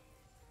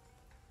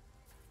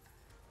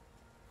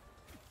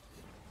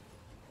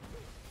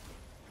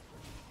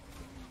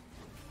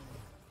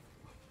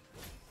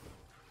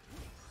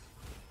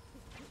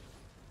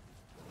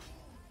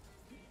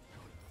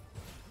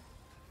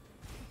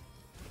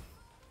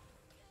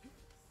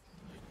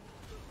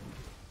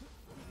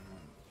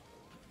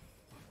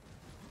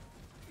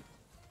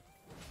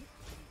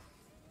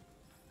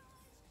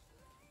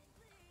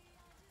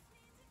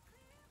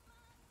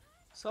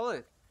 Sell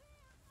it.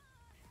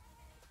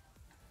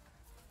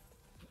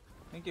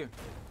 Thank you.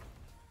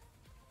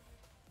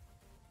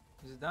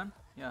 Is it done?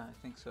 Yeah,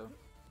 I think so.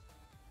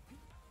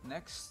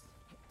 Next.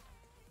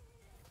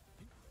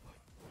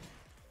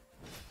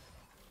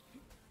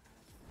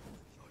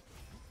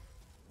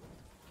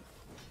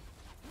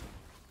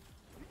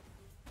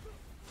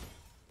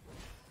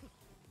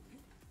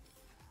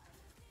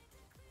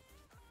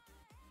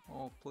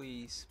 Oh,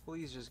 please.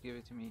 Please just give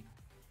it to me.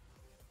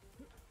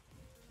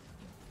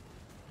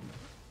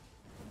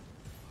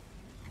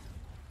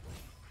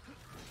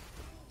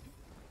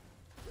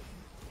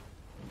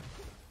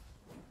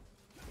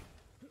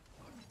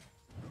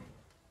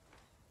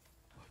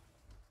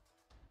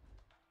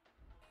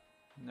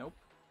 Nope.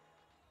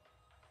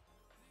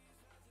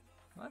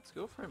 Let's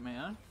go for it,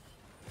 man.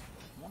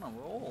 I wanna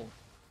roll.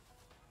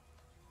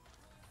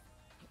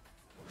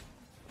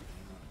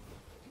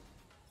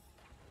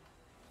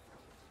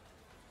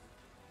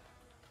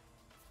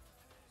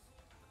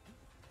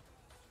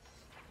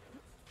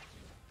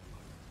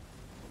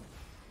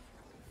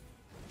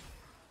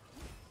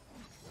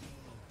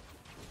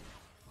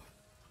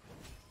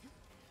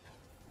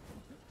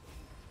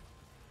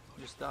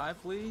 Just die,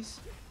 please.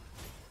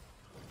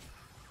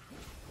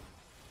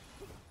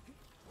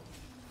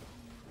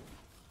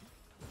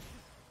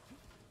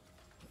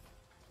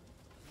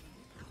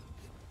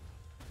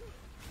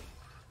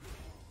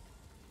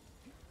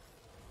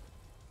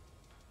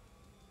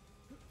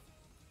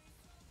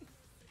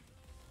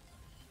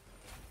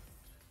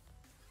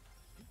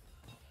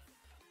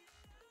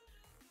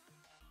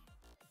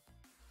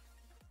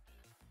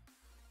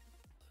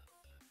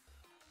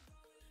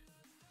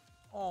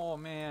 Oh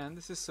man,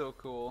 this is so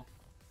cool.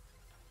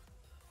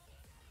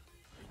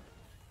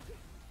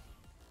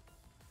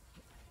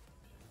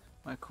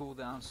 My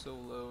cooldown's so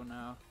low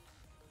now.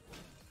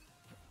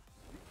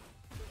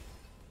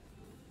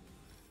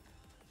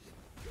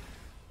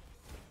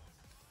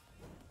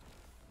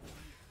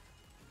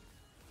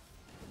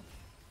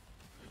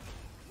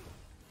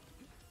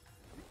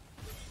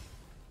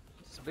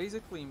 It's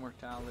basically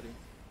immortality.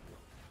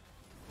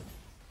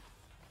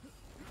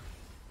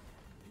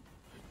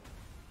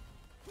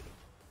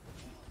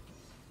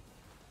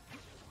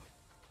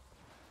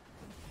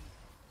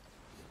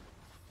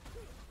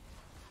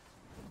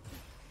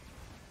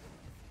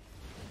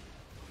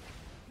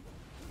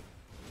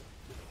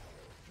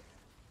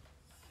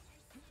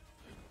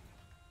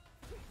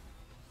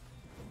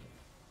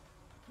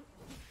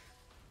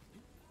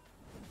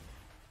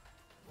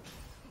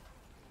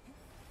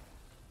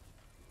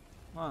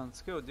 Come on,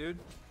 let's go, dude.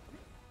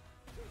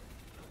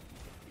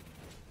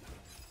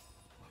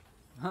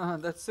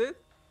 That's it?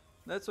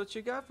 That's what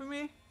you got for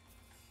me?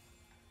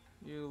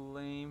 You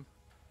lame.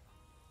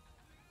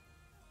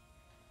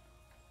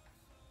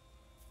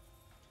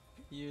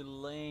 You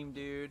lame,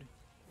 dude.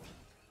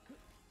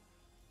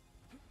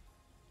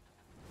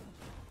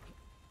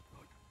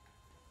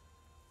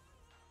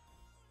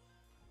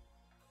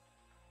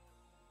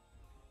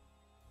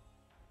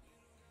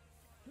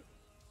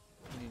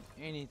 I need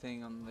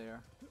anything on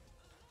there.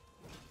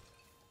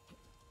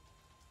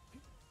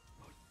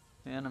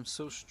 Man, I'm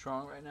so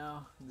strong right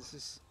now.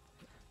 This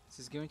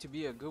is going to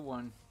be a good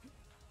one.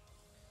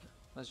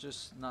 Let's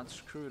just not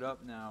screw it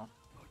up now.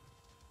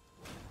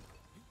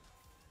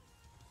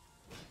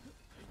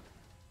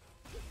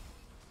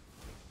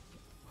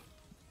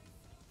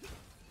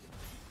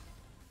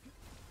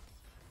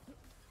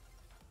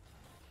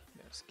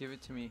 Yes, give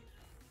it to me.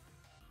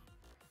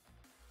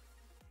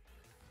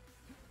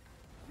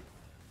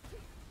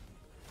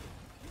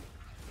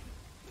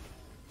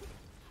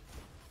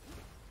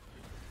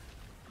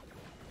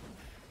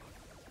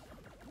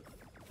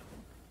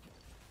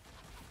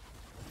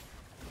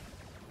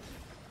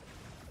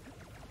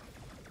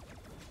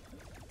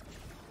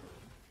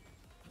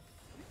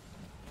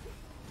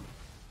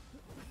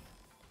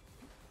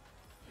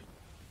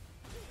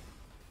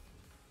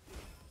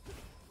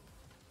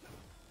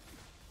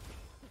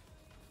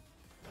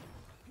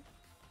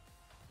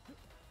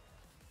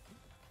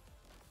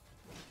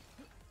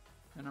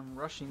 And I'm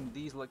rushing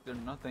these like they're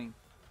nothing.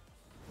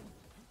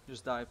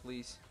 Just die,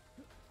 please.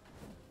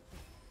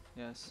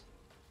 Yes.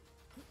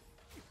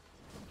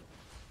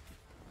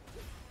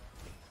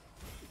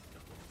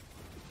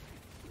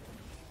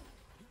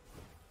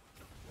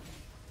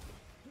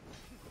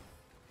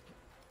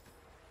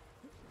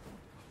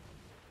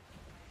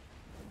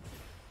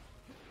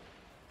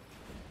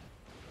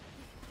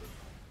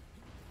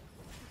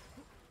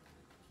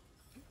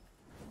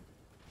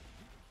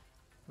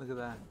 Look at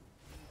that.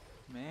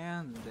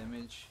 Man, the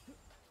damage.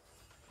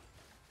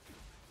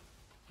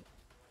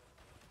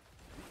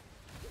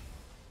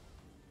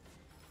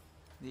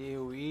 The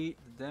AoE,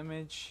 the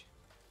damage.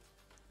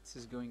 This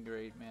is going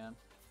great, man.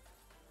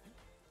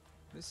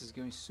 This is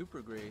going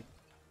super great.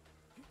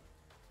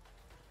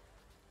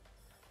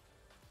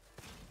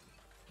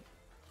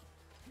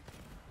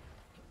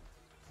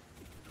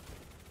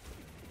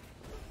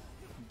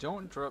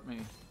 Don't interrupt me.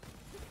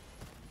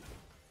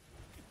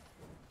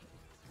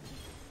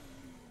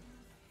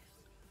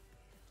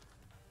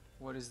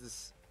 What is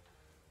this?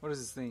 What is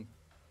this thing?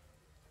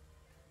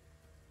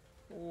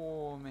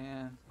 Oh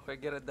man, if I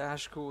get a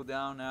dash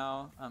cooldown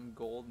now, I'm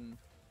golden.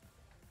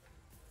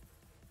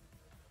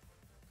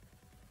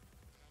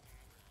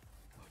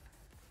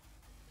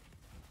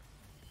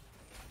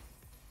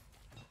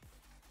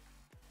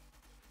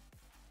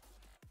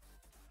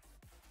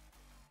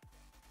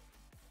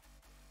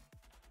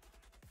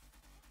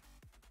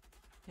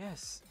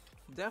 Yes,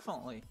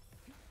 definitely.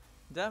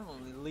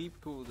 Definitely leap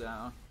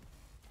cooldown.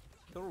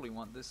 Totally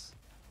want this.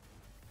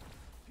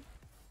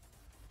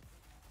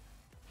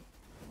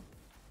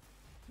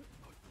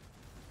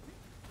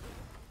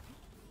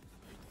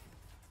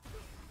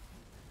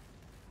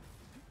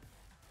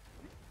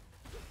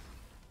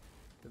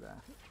 Look at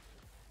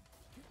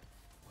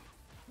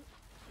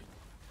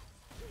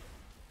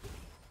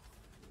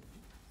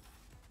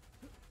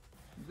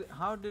that.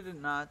 How did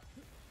it not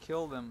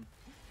kill them?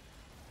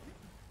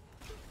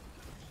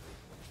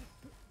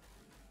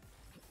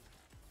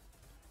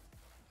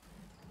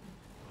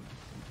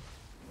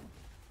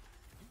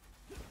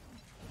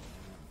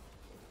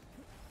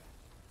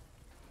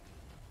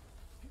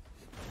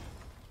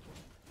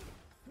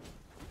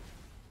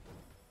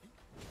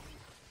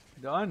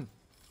 Done.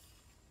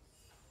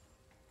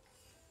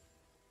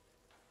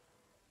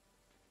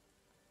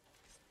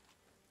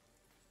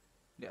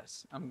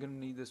 Yes, I'm gonna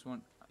need this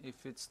one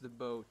if it's the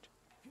boat.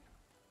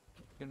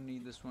 Gonna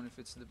need this one if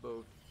it's the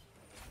boat.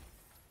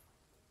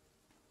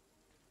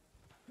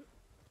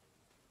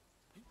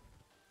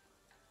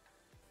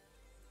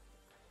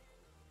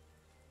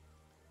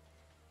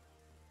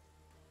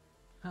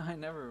 I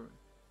never...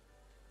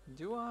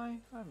 Do I?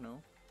 I don't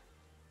know.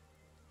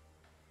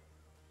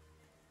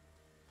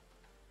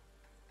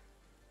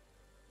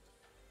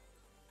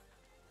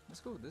 Let's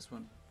go with this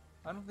one.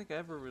 I don't think I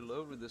ever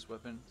reload with this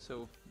weapon,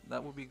 so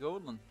that would be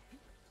golden.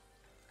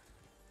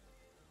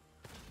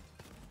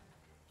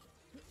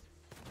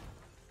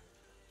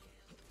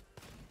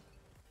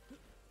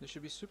 They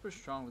should be super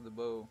strong with the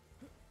bow.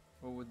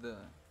 Or with the...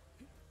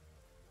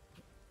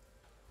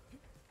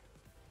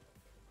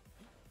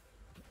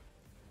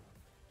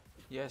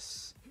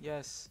 Yes,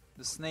 yes,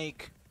 the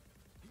snake.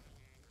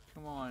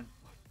 Come on.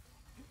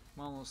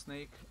 Come on, little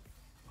snake.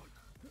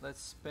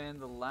 Let's spend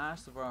the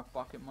last of our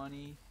pocket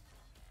money.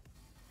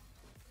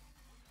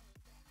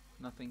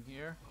 Nothing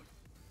here.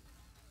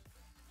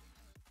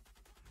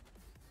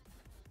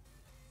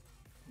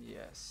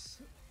 Yes.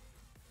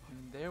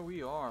 And there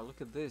we are.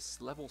 Look at this.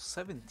 Level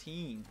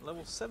 17.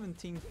 Level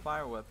 17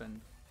 fire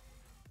weapon.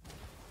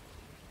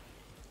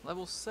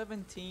 Level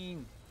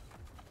 17.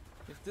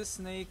 If this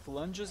snake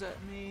lunges at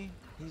me,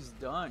 he's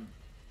done.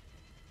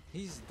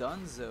 He's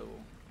donezo.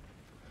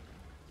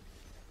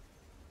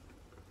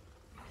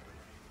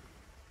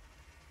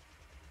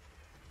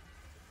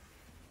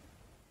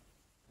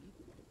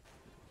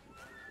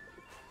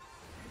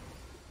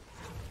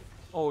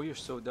 Oh, you're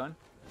so done.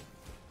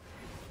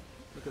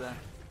 Look at that.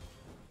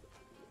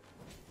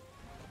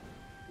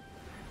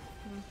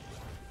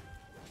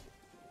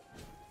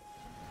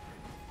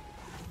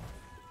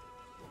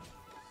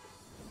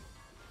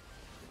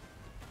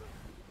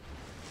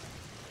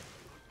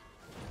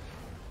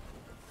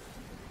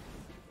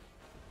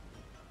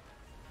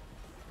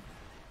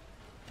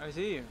 I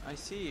see you. I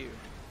see you.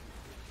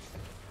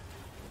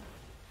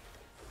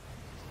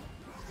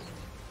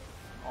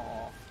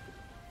 Oh,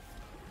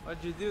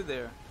 what'd you do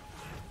there?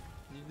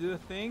 Did you do a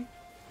thing?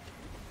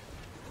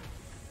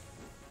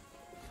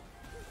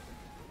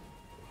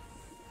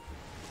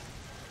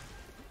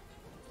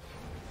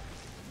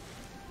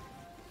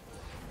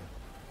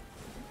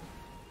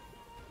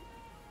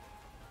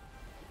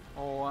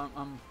 Oh,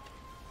 I'm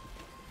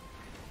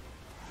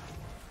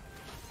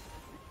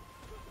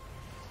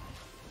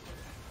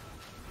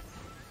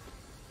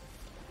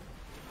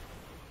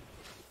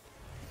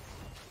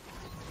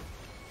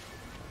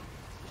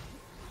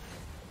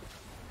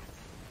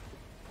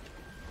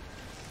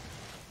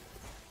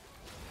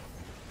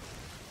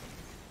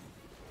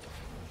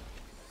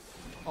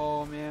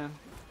Oh man.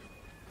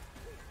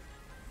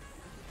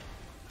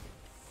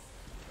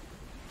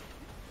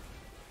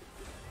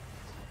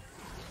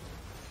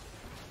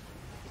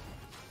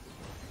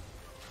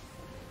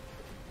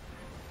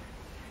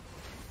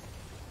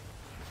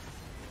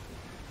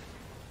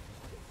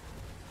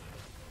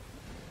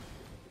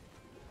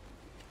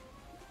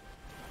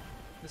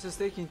 This is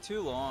taking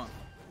too long.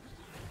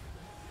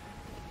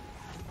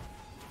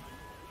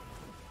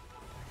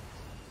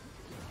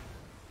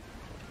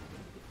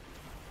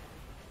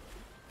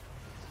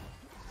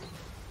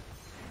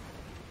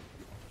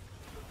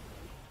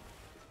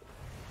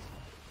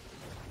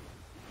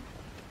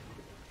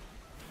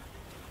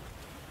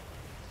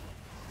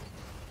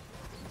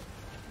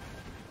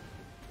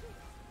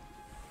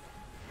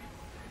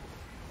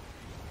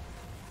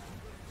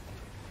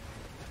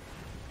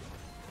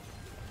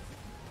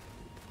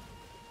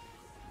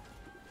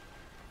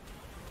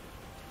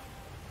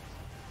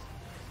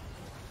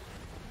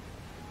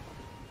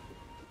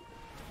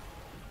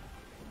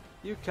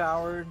 You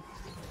coward.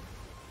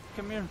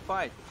 Come here and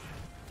fight.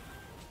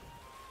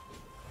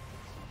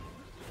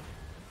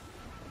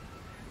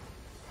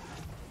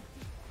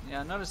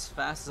 Yeah, not as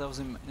fast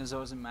as I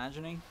was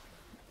imagining,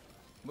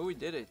 but we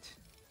did it.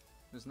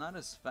 It was not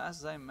as fast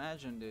as I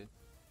imagined it.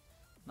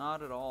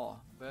 Not at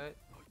all, but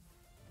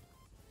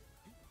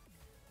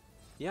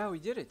yeah, we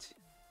did it.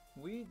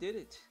 We did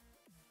it.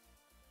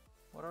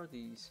 What are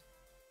these?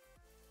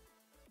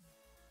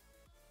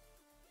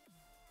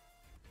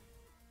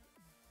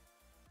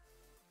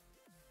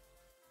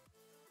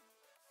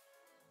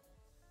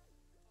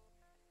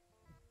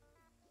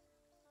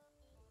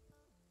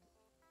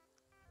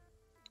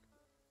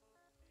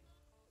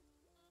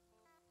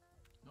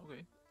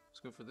 Okay, let's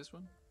go for this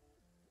one.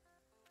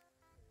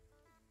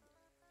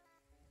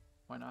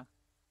 Why not?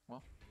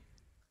 Well,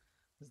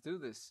 let's do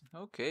this.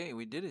 Okay,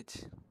 we did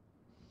it.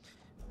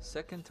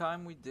 Second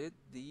time we did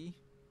the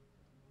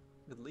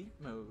elite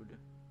mode.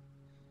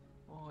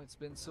 Oh, it's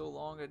been so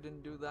long I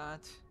didn't do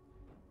that.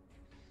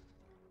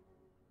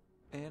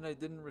 And I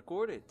didn't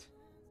record it.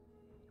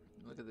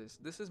 Look at this.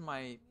 This is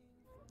my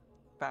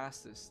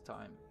fastest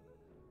time.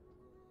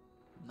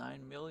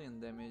 9 million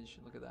damage.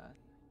 Look at that.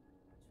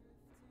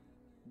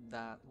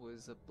 That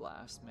was a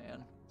blast,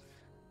 man.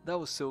 That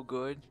was so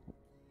good.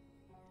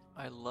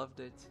 I loved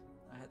it.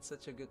 I had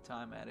such a good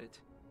time at it.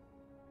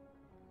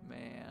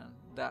 Man,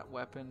 that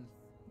weapon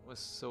was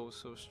so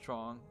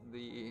strong.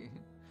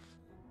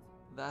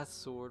 That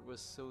sword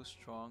was so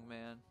strong,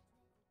 man.